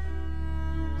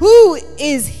 Who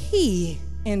is He,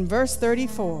 in verse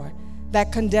 34,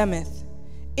 that condemneth?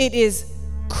 It is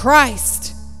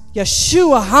Christ,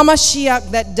 Yeshua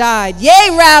HaMashiach, that died, yea,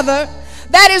 rather,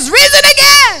 that is risen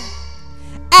again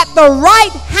at the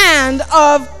right hand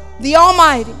of the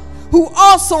Almighty, who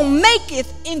also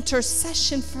maketh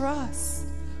intercession for us.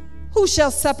 Who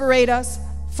shall separate us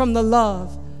from the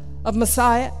love of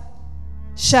Messiah?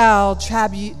 Shall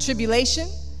tribulation?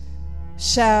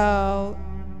 Shall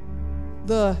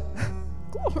the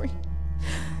glory?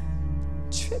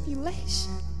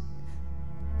 Tribulation?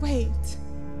 Wait.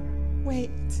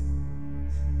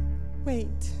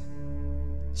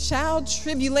 Shall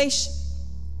tribulation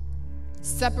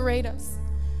separate us?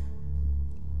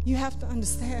 You have to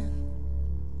understand,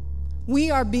 we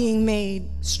are being made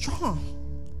strong.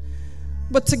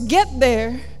 But to get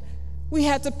there, we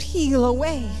had to peel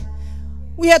away.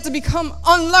 We had to become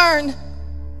unlearned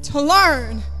to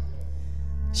learn.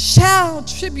 Shall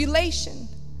tribulation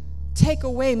take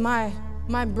away my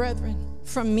brethren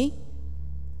from me?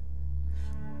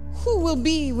 Who will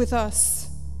be with us?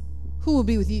 Who will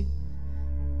be with you?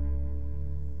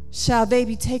 Shall they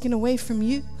be taken away from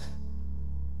you?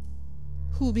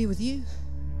 Who will be with you?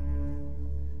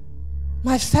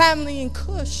 My family in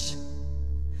Cush,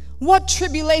 what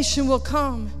tribulation will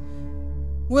come?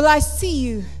 Will I see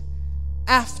you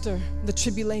after the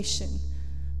tribulation?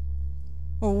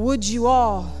 Or would you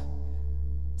all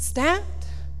stand?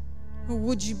 Or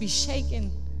would you be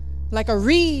shaken like a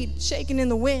reed shaken in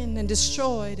the wind and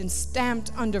destroyed and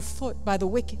stamped underfoot by the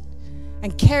wicked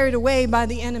and carried away by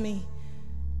the enemy?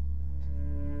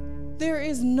 There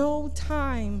is no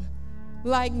time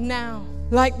like now,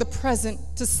 like the present,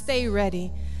 to stay ready,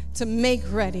 to make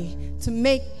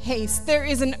haste. There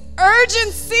is an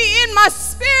urgency in my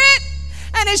spirit,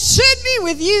 and it should be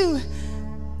with you,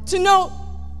 to know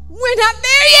we're not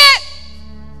there yet.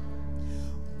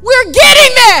 We're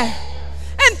getting there.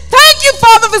 And thank you,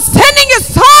 Father, for sending your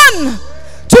Son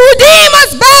to redeem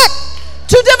us back,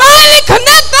 to divinely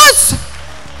connect us,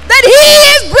 that He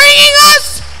is bringing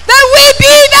us, that we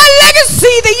be that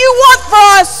legacy that you want for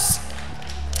us.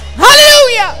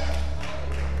 Hallelujah.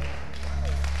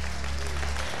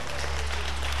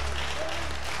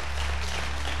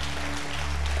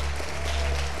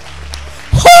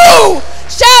 Who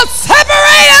shall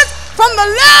separate us from the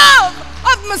love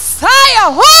of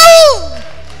Messiah? Who?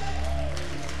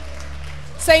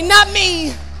 Say, not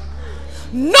me.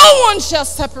 No one shall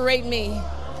separate me.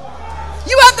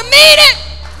 You have to mean it.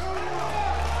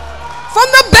 From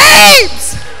the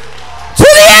babes to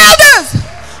the elders,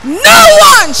 no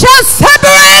one shall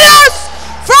separate us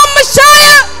from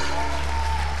Messiah.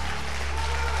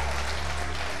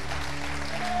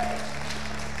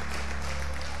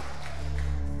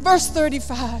 Verse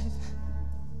 35.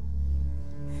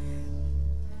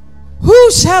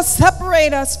 Who shall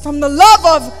separate us from the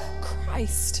love of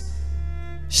Christ?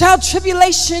 Shall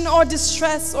tribulation or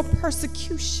distress or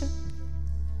persecution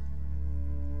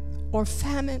or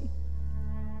famine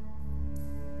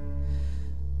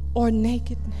or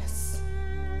nakedness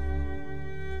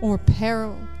or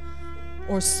peril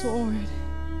or sword?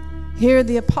 Here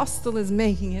the apostle is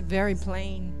making it very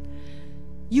plain.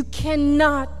 You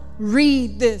cannot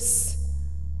read this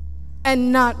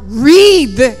and not read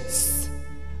this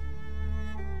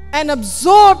and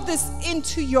absorb this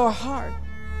into your heart,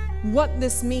 what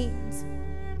this means.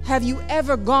 Have you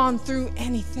ever gone through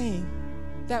anything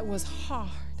that was hard?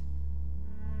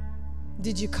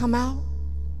 Did you come out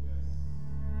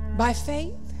by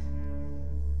faith?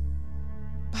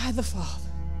 By the Father.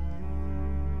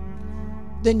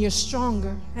 Then you're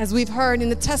stronger, as we've heard in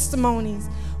the testimonies,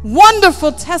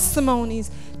 wonderful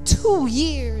testimonies. 2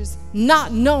 years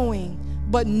not knowing,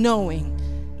 but knowing.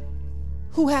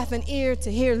 Who hath an ear to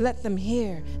hear, let them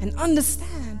hear and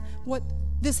understand what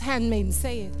this handmaiden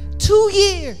saith. 2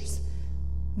 years.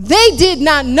 They did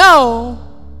not know,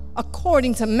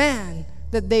 according to man,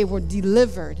 that they were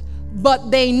delivered, but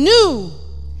they knew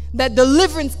that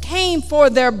deliverance came for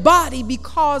their body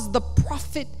because the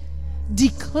prophet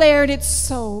declared it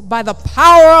so by the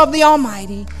power of the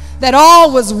Almighty, that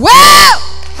all was well.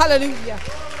 Hallelujah.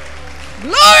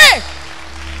 Glory.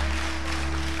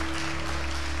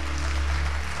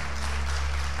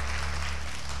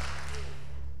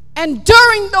 And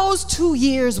during those 2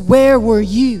 years, where were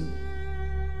you?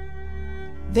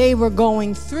 They were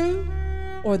going through,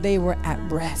 or they were at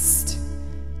rest?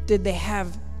 Did they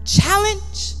have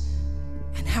challenge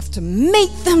and have to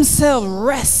make themselves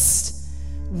rest?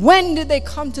 When did they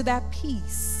come to that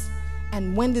peace?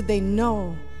 And when did they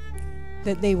know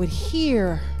that they would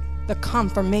hear the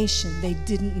confirmation? They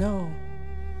didn't know.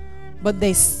 But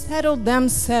they settled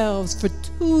themselves for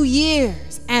 2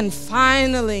 years, and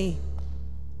finally,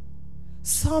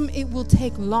 some it will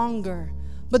take longer.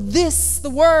 But this,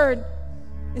 the word,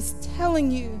 is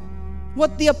telling you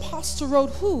what the apostle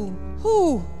wrote.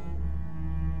 Who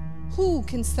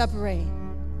can separate?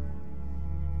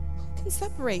 Who can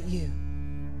separate you?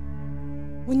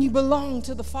 When you belong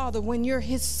to the Father, when you're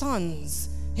His sons,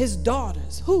 His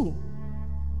daughters, who?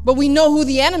 But we know who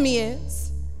the enemy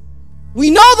is.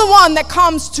 We know the one that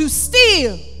comes to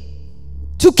steal,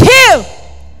 to kill,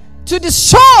 to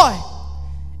destroy.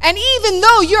 And even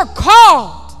though you're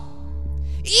called,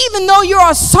 even though you're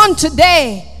a son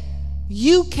today,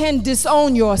 you can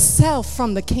disown yourself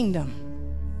from the kingdom,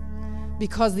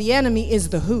 because the enemy is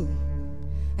the who,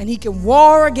 and he can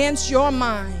war against your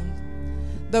mind.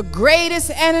 The greatest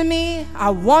enemy,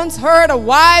 I once heard a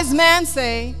wise man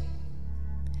say,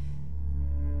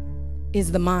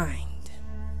 is the mind.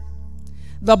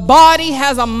 The body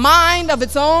has a mind of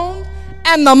its own,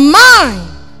 and the mind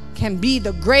can be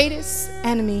the greatest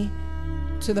enemy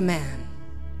to the man.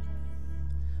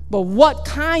 But what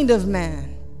kind of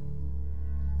man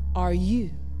are you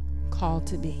called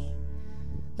to be?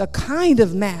 The kind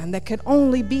of man that could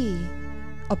only be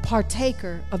a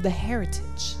partaker of the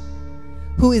heritage,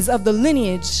 who is of the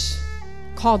lineage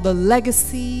called the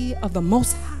legacy of the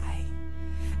Most High.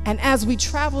 And as we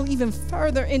travel even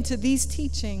further into these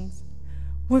teachings,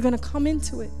 we're going to come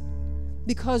into it,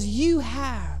 because you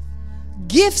have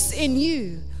gifts in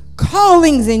you,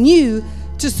 callings in you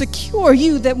to secure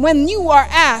you, that when you are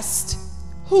asked,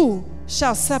 who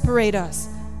shall separate us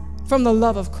from the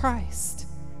love of Christ?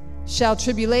 Shall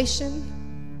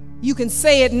tribulation? You can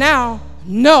say it now.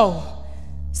 No.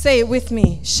 Say it with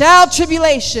me. Shall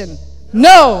tribulation?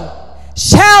 No.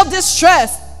 Shall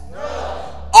distress?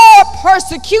 No. Or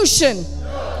persecution?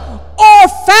 No. Or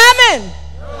famine?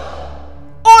 No.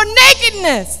 Or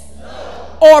nakedness?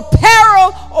 No. Or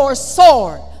peril? Or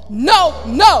sword? No,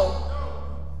 no.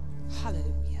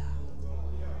 Hallelujah.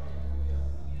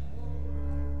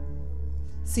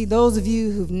 See, those of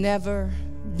you who've never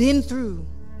been through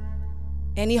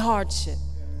any hardship,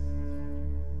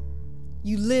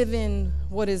 you live in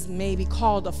what is maybe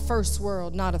called a first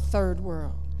world, not a third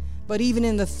world. But even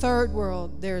in the third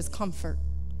world, there is comfort,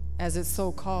 as it's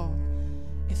so called.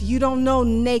 If you don't know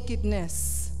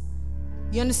nakedness,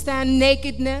 you understand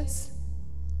nakedness?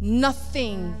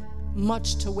 Nothing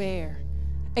much to wear.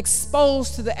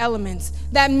 Exposed to the elements.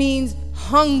 That means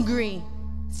hungry,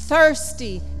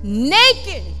 thirsty,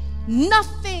 naked,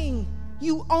 nothing.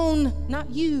 You own, not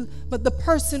you, but the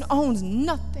person owns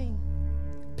nothing.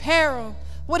 Peril.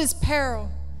 What is peril?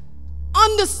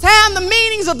 Understand the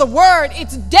meanings of the word.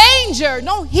 It's danger.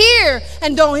 Don't hear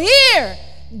and don't hear.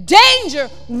 Danger.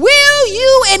 Will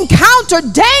you encounter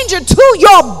danger to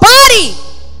your body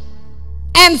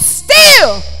and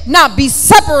still not be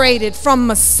separated from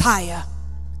Messiah?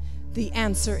 The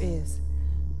answer is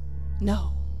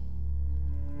no.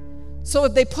 So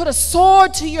if they put a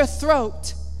sword to your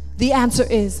throat, the answer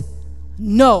is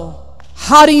no.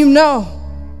 How do you know?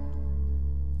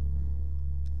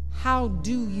 How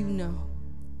do you know?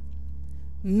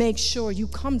 Make sure you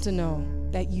come to know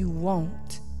that you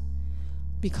won't.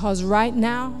 Because right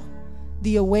now,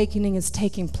 the awakening is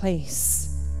taking place.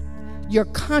 Your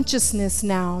consciousness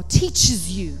now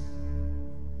teaches you.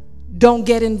 Don't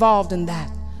get involved in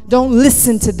that. Don't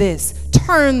listen to this.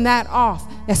 Turn that off.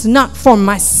 That's not for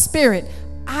my spirit.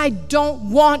 I don't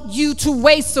want you to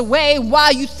waste away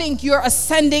while you think you're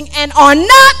ascending and are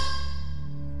not.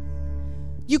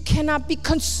 You cannot be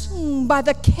consumed by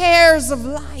the cares of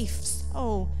life.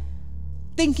 So,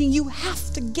 thinking you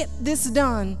have to get this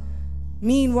done.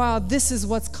 Meanwhile, this is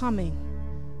what's coming.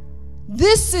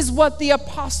 This is what the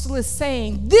apostle is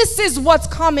saying. This is what's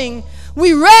coming.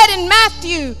 We read in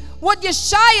Matthew what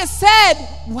YEH'YAH said,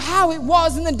 how it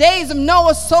was in the days of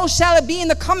Noah, so shall it be in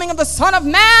the coming of the Son of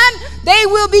Man. They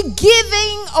will be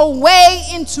giving away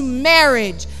into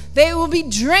marriage. They will be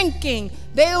drinking.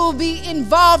 They will be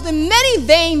involved in many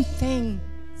vain things.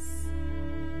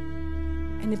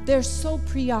 And if they're so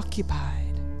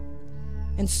preoccupied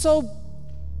and so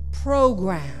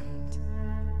programmed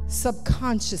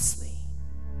subconsciously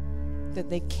that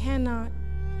they cannot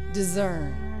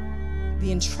discern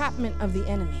the entrapment of the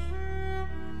enemy,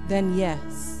 then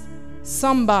yes,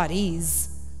 somebody's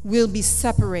will be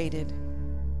separated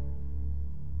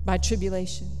by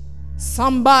tribulation.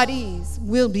 Somebody's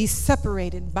will be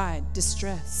separated by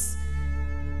distress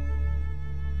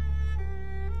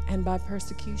and by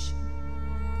persecution.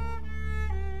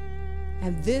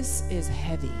 And this is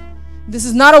heavy. This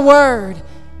is not a word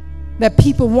that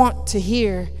people want to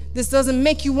hear. This doesn't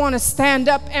make you want to stand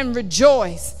up and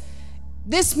rejoice.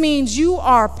 This means you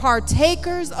are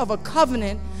partakers of a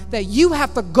covenant that you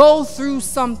have to go through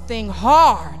something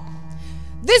hard.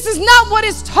 This is not what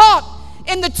is taught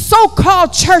in the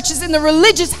so-called churches, in the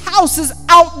religious houses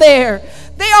out there.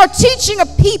 They are teaching a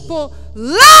people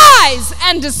lies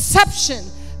and deception.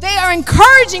 They are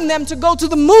encouraging them to go to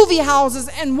the movie houses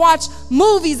and watch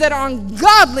movies that are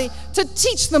ungodly to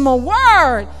teach them a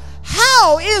word.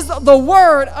 How is the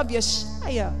word of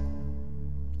YEH'YAH,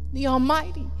 the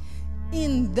Almighty,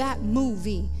 in that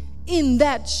movie, in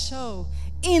that show,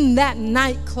 in that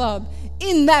nightclub,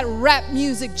 in that rap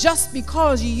music, just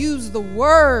because you use the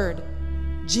word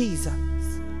Jesus?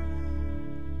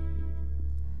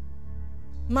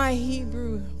 My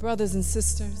Hebrew brothers and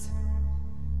sisters,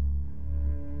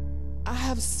 I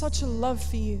have such a love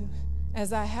for you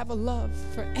as I have a love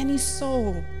for any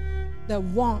soul that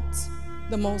wants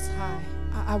the Most High.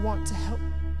 I want to help.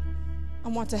 I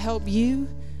want to help you,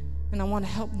 and I want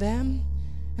to help them.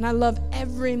 And I love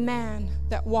every man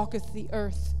that walketh the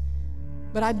earth,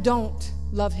 but I don't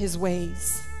love his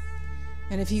ways.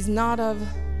 And if he's not of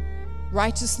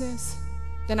righteousness,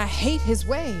 then I hate his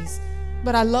ways,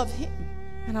 but I love him,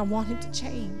 and I want him to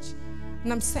change.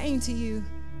 And I'm saying to you,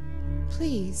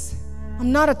 please,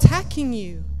 I'm not attacking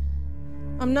you.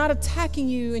 I'm not attacking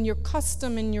you in your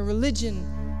custom and your religion,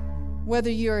 whether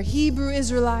you're a Hebrew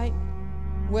Israelite,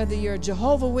 whether you're a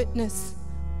Jehovah's Witness,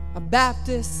 a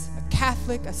Baptist, a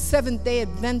Catholic, a Seventh-day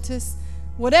Adventist,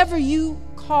 whatever you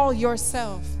call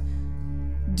yourself.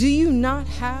 Do you not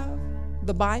have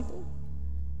the Bible?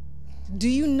 Do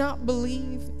you not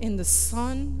believe in the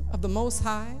Son of the Most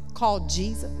High called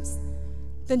Jesus?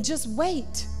 Then just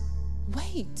wait.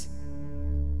 Wait.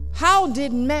 How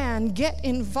did man get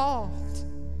involved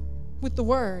with the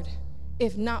Word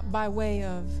if not by way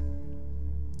of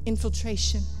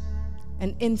infiltration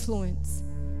and influence?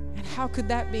 And how could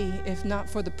that be if not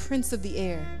for the prince of the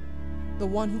air, the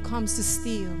one who comes to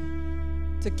steal,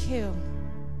 to kill,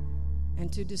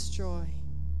 and to destroy?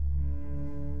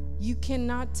 You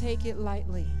cannot take it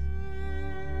lightly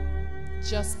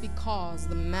just because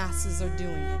the masses are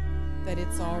doing it, that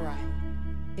it's all right.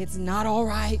 It's not all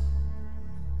right.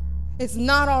 It's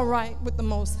not all right with the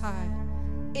Most High.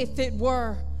 If it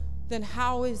were, then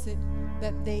how is it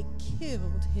that they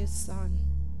killed his son?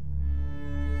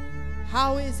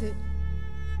 How is it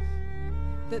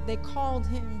that they called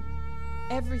him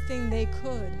everything they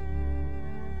could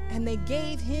and they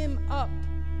gave him up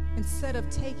instead of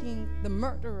taking the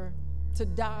murderer to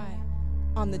die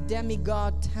on the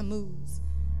demigod Tammuz?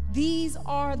 These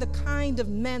are the kind of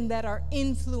men that are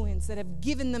influenced, that have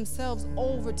given themselves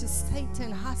over to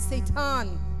Satan,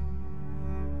 ha-Satan.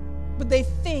 But they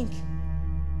think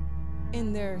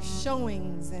in their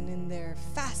showings and in their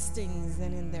fastings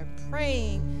and in their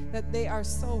praying that they are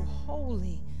so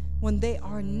holy when they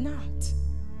are not.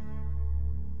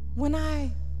 When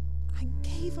I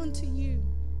gave unto you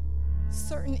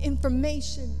certain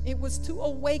information, it was to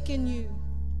awaken you.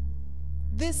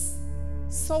 This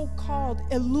so-called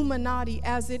Illuminati,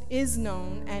 as it is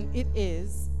known, and it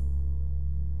is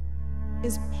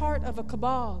part of a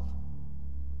cabal.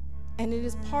 And it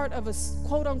is part of a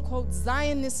quote-unquote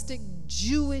Zionistic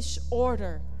Jewish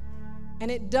order.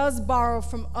 And it does borrow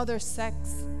from other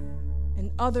sects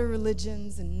and other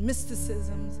religions and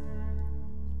mysticisms.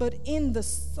 But in the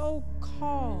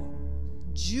so-called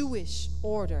Jewish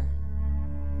order,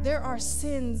 there are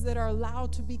sins that are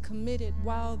allowed to be committed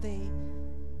while they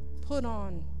put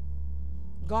on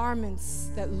garments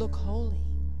that look holy.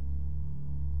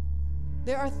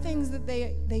 There are things that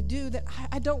they do that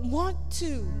I don't want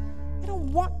to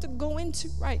go into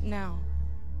right now.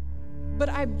 But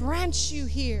I branch you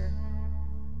here.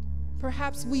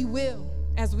 Perhaps we will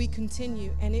as we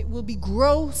continue, and it will be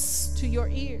gross to your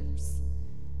ears.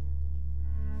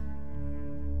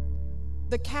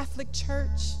 The Catholic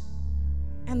Church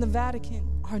and the Vatican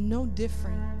are no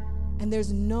different, and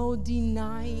there's no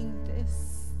denying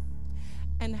this.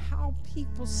 And how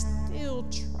people still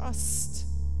trust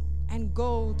and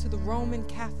go to the Roman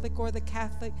Catholic or the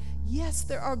Catholic. Yes,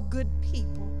 there are good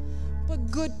people, but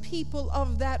good people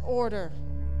of that order.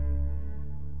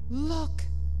 Look,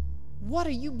 what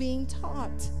are you being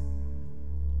taught?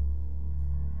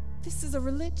 This is a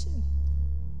religion.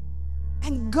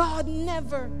 And God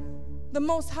never, the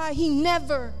Most High, He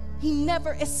never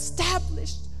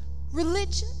established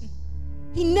religion.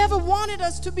 He never wanted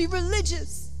us to be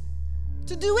religious,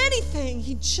 to do anything.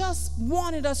 He just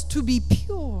wanted us to be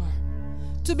pure,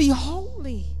 to be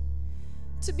holy,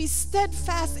 to be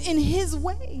steadfast in His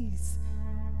ways.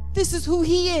 This is who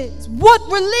He is. What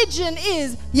religion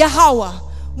is Yahweh?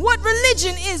 What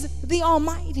religion is the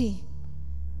Almighty?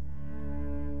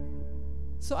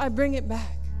 So I bring it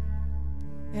back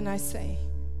and I say,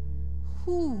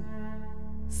 who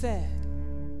said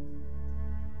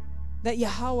that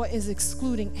Yahweh is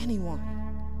excluding anyone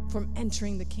from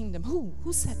entering the kingdom?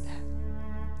 Who said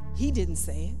that? He didn't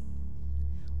say it.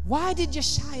 Why did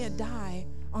YEH'YAHN die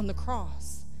on the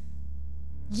cross?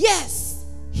 Yes,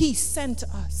 He sent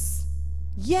us.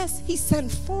 Yes, He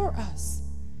sent for us.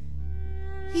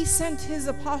 He sent His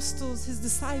apostles, His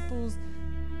disciples,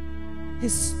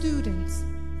 His students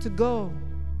to go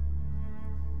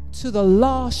to the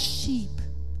lost sheep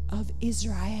of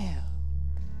Israel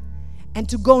and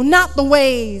to go not the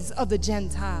ways of the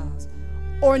Gentiles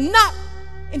or not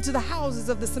into the houses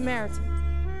of the Samaritans.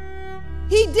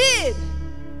 He did.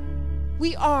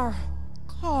 We are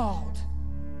called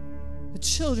the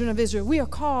children of Israel. We are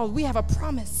called. We have a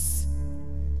promise.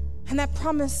 And that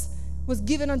promise was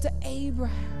given unto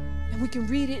Abraham. And we can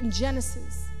read it in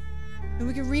Genesis. And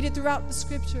we can read it throughout the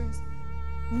scriptures.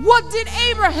 What did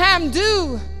Abraham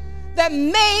do that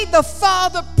made the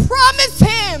Father promise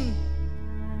him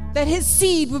that his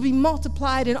seed would be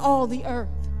multiplied in all the earth?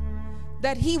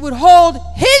 That he would hold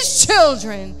his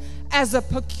children as a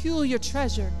peculiar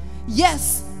treasure.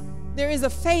 Yes, there is a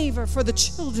favor for the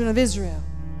children of Israel.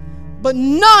 But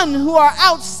none who are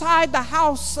outside the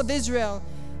house of Israel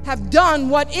have done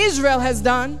what Israel has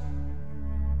done.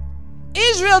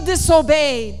 Israel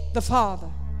disobeyed the Father,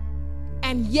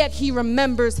 and yet He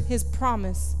remembers His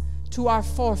promise to our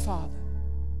forefather.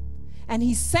 And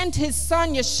He sent His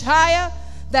Son, YEH'YAHN,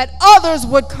 that others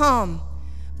would come.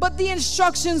 But the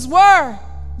instructions were,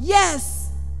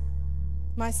 yes,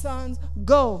 my sons,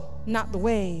 go not the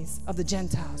ways of the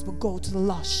Gentiles, but go to the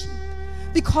lost sheep.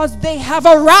 Because they have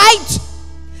a right.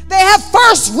 They have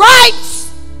first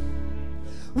rights.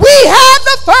 We have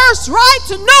the first right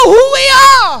to know who we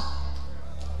are.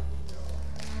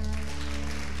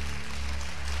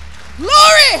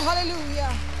 Glory,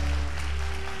 hallelujah.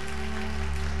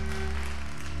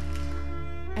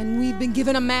 And we've been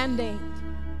given a mandate.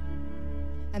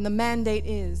 And the mandate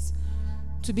is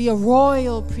to be a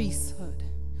royal priesthood,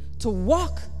 to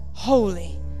walk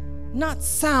holy, not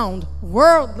sound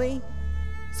worldly.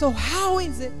 So how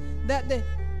is it that the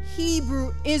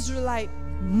Hebrew Israelite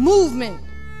movement,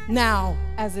 now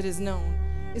as it is known,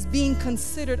 is being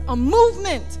considered a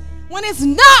movement when it's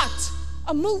not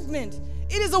a movement?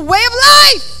 It is a way of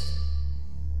life.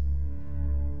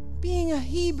 Being a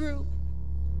Hebrew,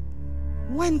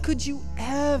 when could you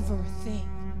ever think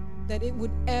that it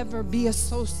would ever be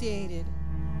associated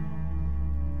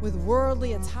with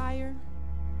worldly attire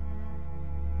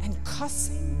and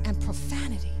cussing and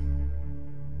profanity?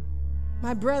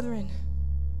 My brethren,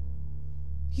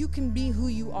 you can be who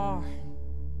you are.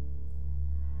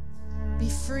 Be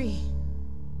free.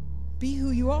 Be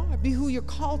who you are. Be who you're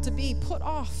called to be. Put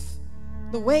off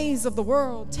the ways of the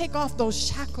world. Take off those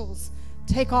shackles.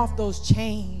 Take off those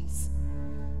chains.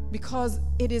 Because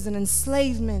it is an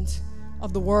enslavement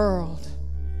of the world.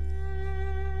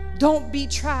 Don't be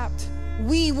trapped.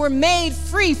 We were made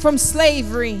free from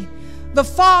slavery. The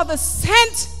Father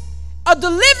sent a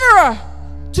deliverer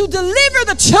to deliver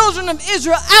the children of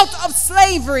Israel out of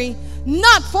slavery,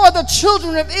 not for the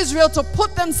children of Israel to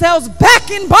put themselves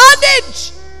back in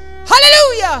bondage.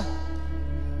 Hallelujah.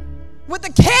 With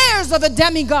the cares of a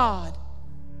demigod,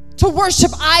 to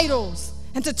worship idols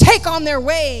and to take on their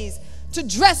ways, to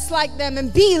dress like them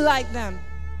and be like them.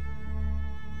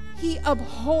 He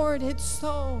abhorred it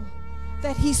so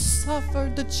that he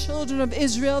suffered the children of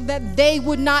Israel that they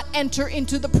would not enter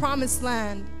into the promised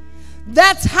land.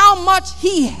 That's how much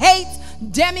he hates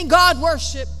demigod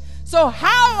worship. So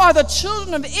how are the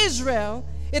children of Israel,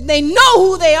 if they know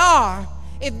who they are,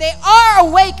 if they are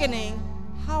awakening,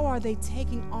 how are they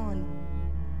taking on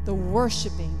the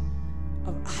worshiping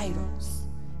of idols?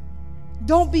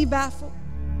 Don't be baffled,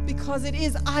 because it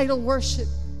is idol worship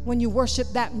when you worship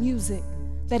that music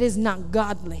that is not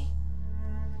godly.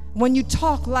 When you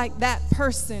talk like that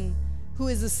person who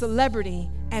is a celebrity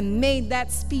and made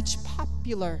that speech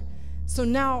popular. So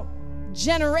now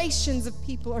generations of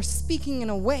people are speaking in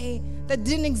a way that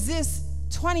didn't exist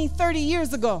 20, 30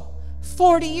 years ago,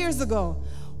 40 years ago.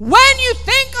 When you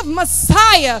think of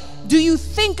Messiah, do you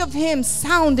think of him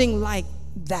sounding like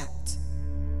that?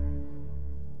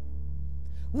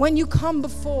 When you come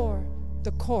before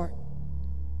the court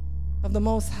of the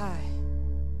Most High,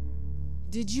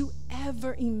 did you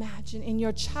ever imagine in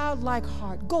your childlike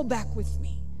heart, go back with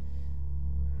me,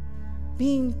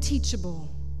 being teachable,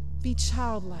 be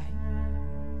childlike?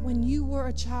 When you were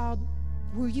a child,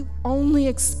 were you only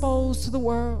exposed to the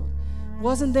world?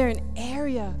 Wasn't there an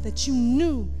area that you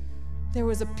knew there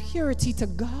was a purity to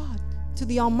God, to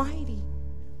the Almighty,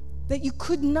 that you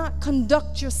could not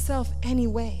conduct yourself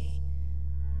anyway?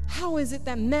 How is it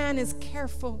that man is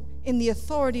careful in the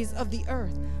authorities of the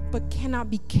earth, but cannot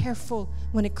be careful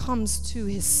when it comes to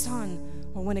his Son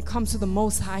or when it comes to the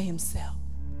Most High himself?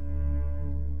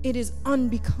 It is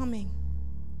unbecoming.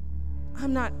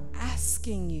 I'm not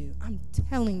asking you, I'm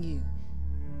telling you.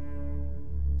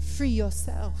 Free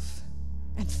yourself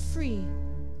and free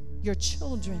your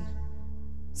children.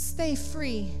 Stay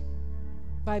free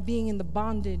by being in the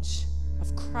bondage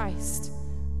of Christ,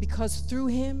 because through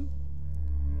him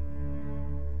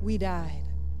we died,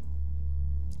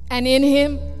 and in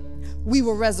him we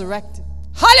were resurrected.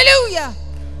 Hallelujah.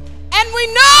 And we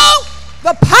know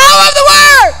the power of the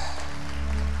word,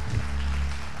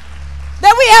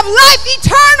 that we have life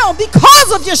eternal because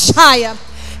of Yesh'yah.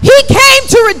 He came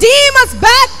to redeem us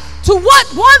back to what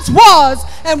once was,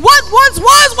 and what once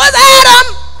was Adam.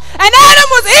 And Adam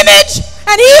was image,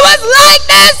 and he was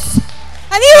likeness,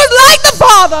 and he was like the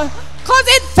Father, because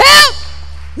it felt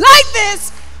like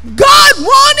this. God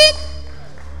wanted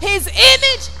his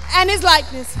image and his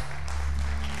likeness,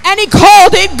 and he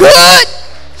called it good.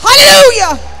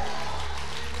 Hallelujah.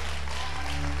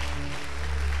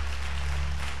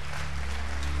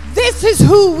 This is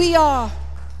who we are.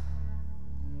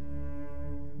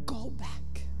 Go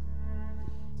back.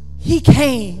 He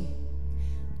came.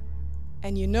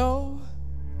 And you know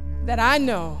that I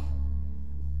know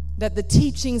that the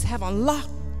teachings have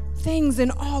unlocked things in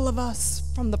all of us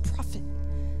from the prophet.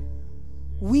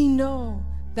 We know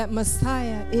that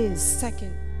Messiah is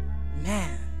second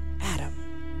man,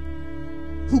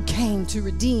 Adam, who came to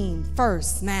redeem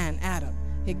first man, Adam.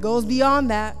 It goes beyond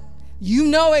that. You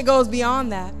know it goes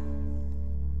beyond that.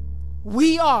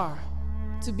 We are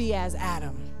to be as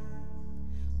Adam.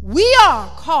 We are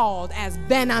called as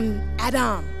Ben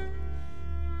Adam.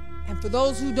 And for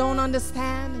those who don't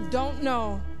understand and don't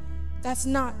know, that's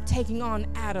not taking on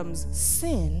Adam's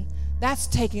sin. That's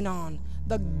taking on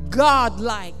the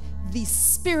God-like, the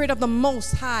Spirit of the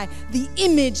Most High, the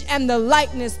image and the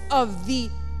likeness of the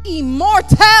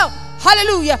immortal,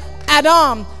 hallelujah,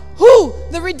 Adam, who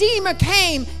the Redeemer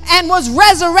came and was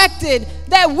resurrected,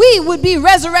 that we would be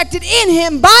resurrected in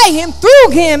him, by him, through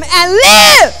him, and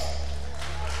live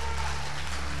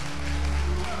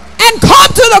and come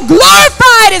to the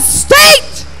glorified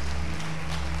estate.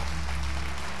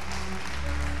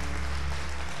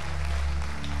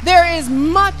 There is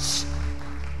much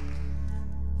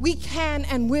we can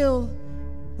and will,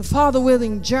 the Father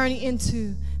willing, journey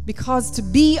into, because to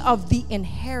be of the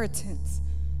inheritance,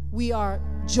 we are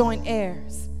joint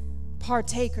heirs,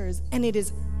 partakers, and it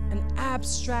is an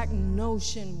abstract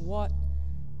notion what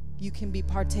you can be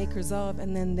partakers of,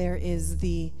 and then there is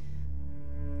the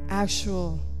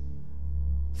actual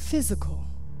physical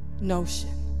notion.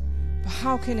 But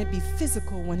how can it be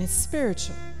physical when it's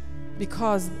spiritual?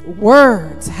 Because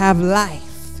words have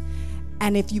life.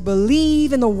 And if you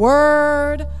believe in the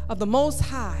word of the Most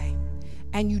High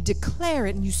and you declare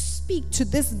it and you speak to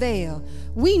this veil,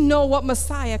 we know what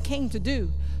Messiah came to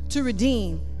do, to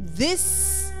redeem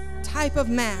this type of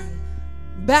man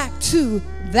back to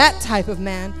that type of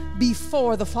man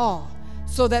before the fall,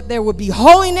 so that there would be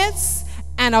holiness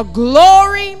and a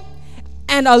glory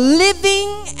and a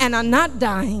living and a not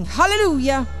dying.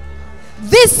 Hallelujah.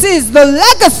 This is the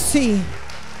legacy.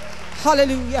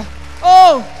 Hallelujah.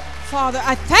 Oh, Father,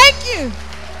 I thank you.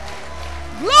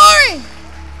 Glory.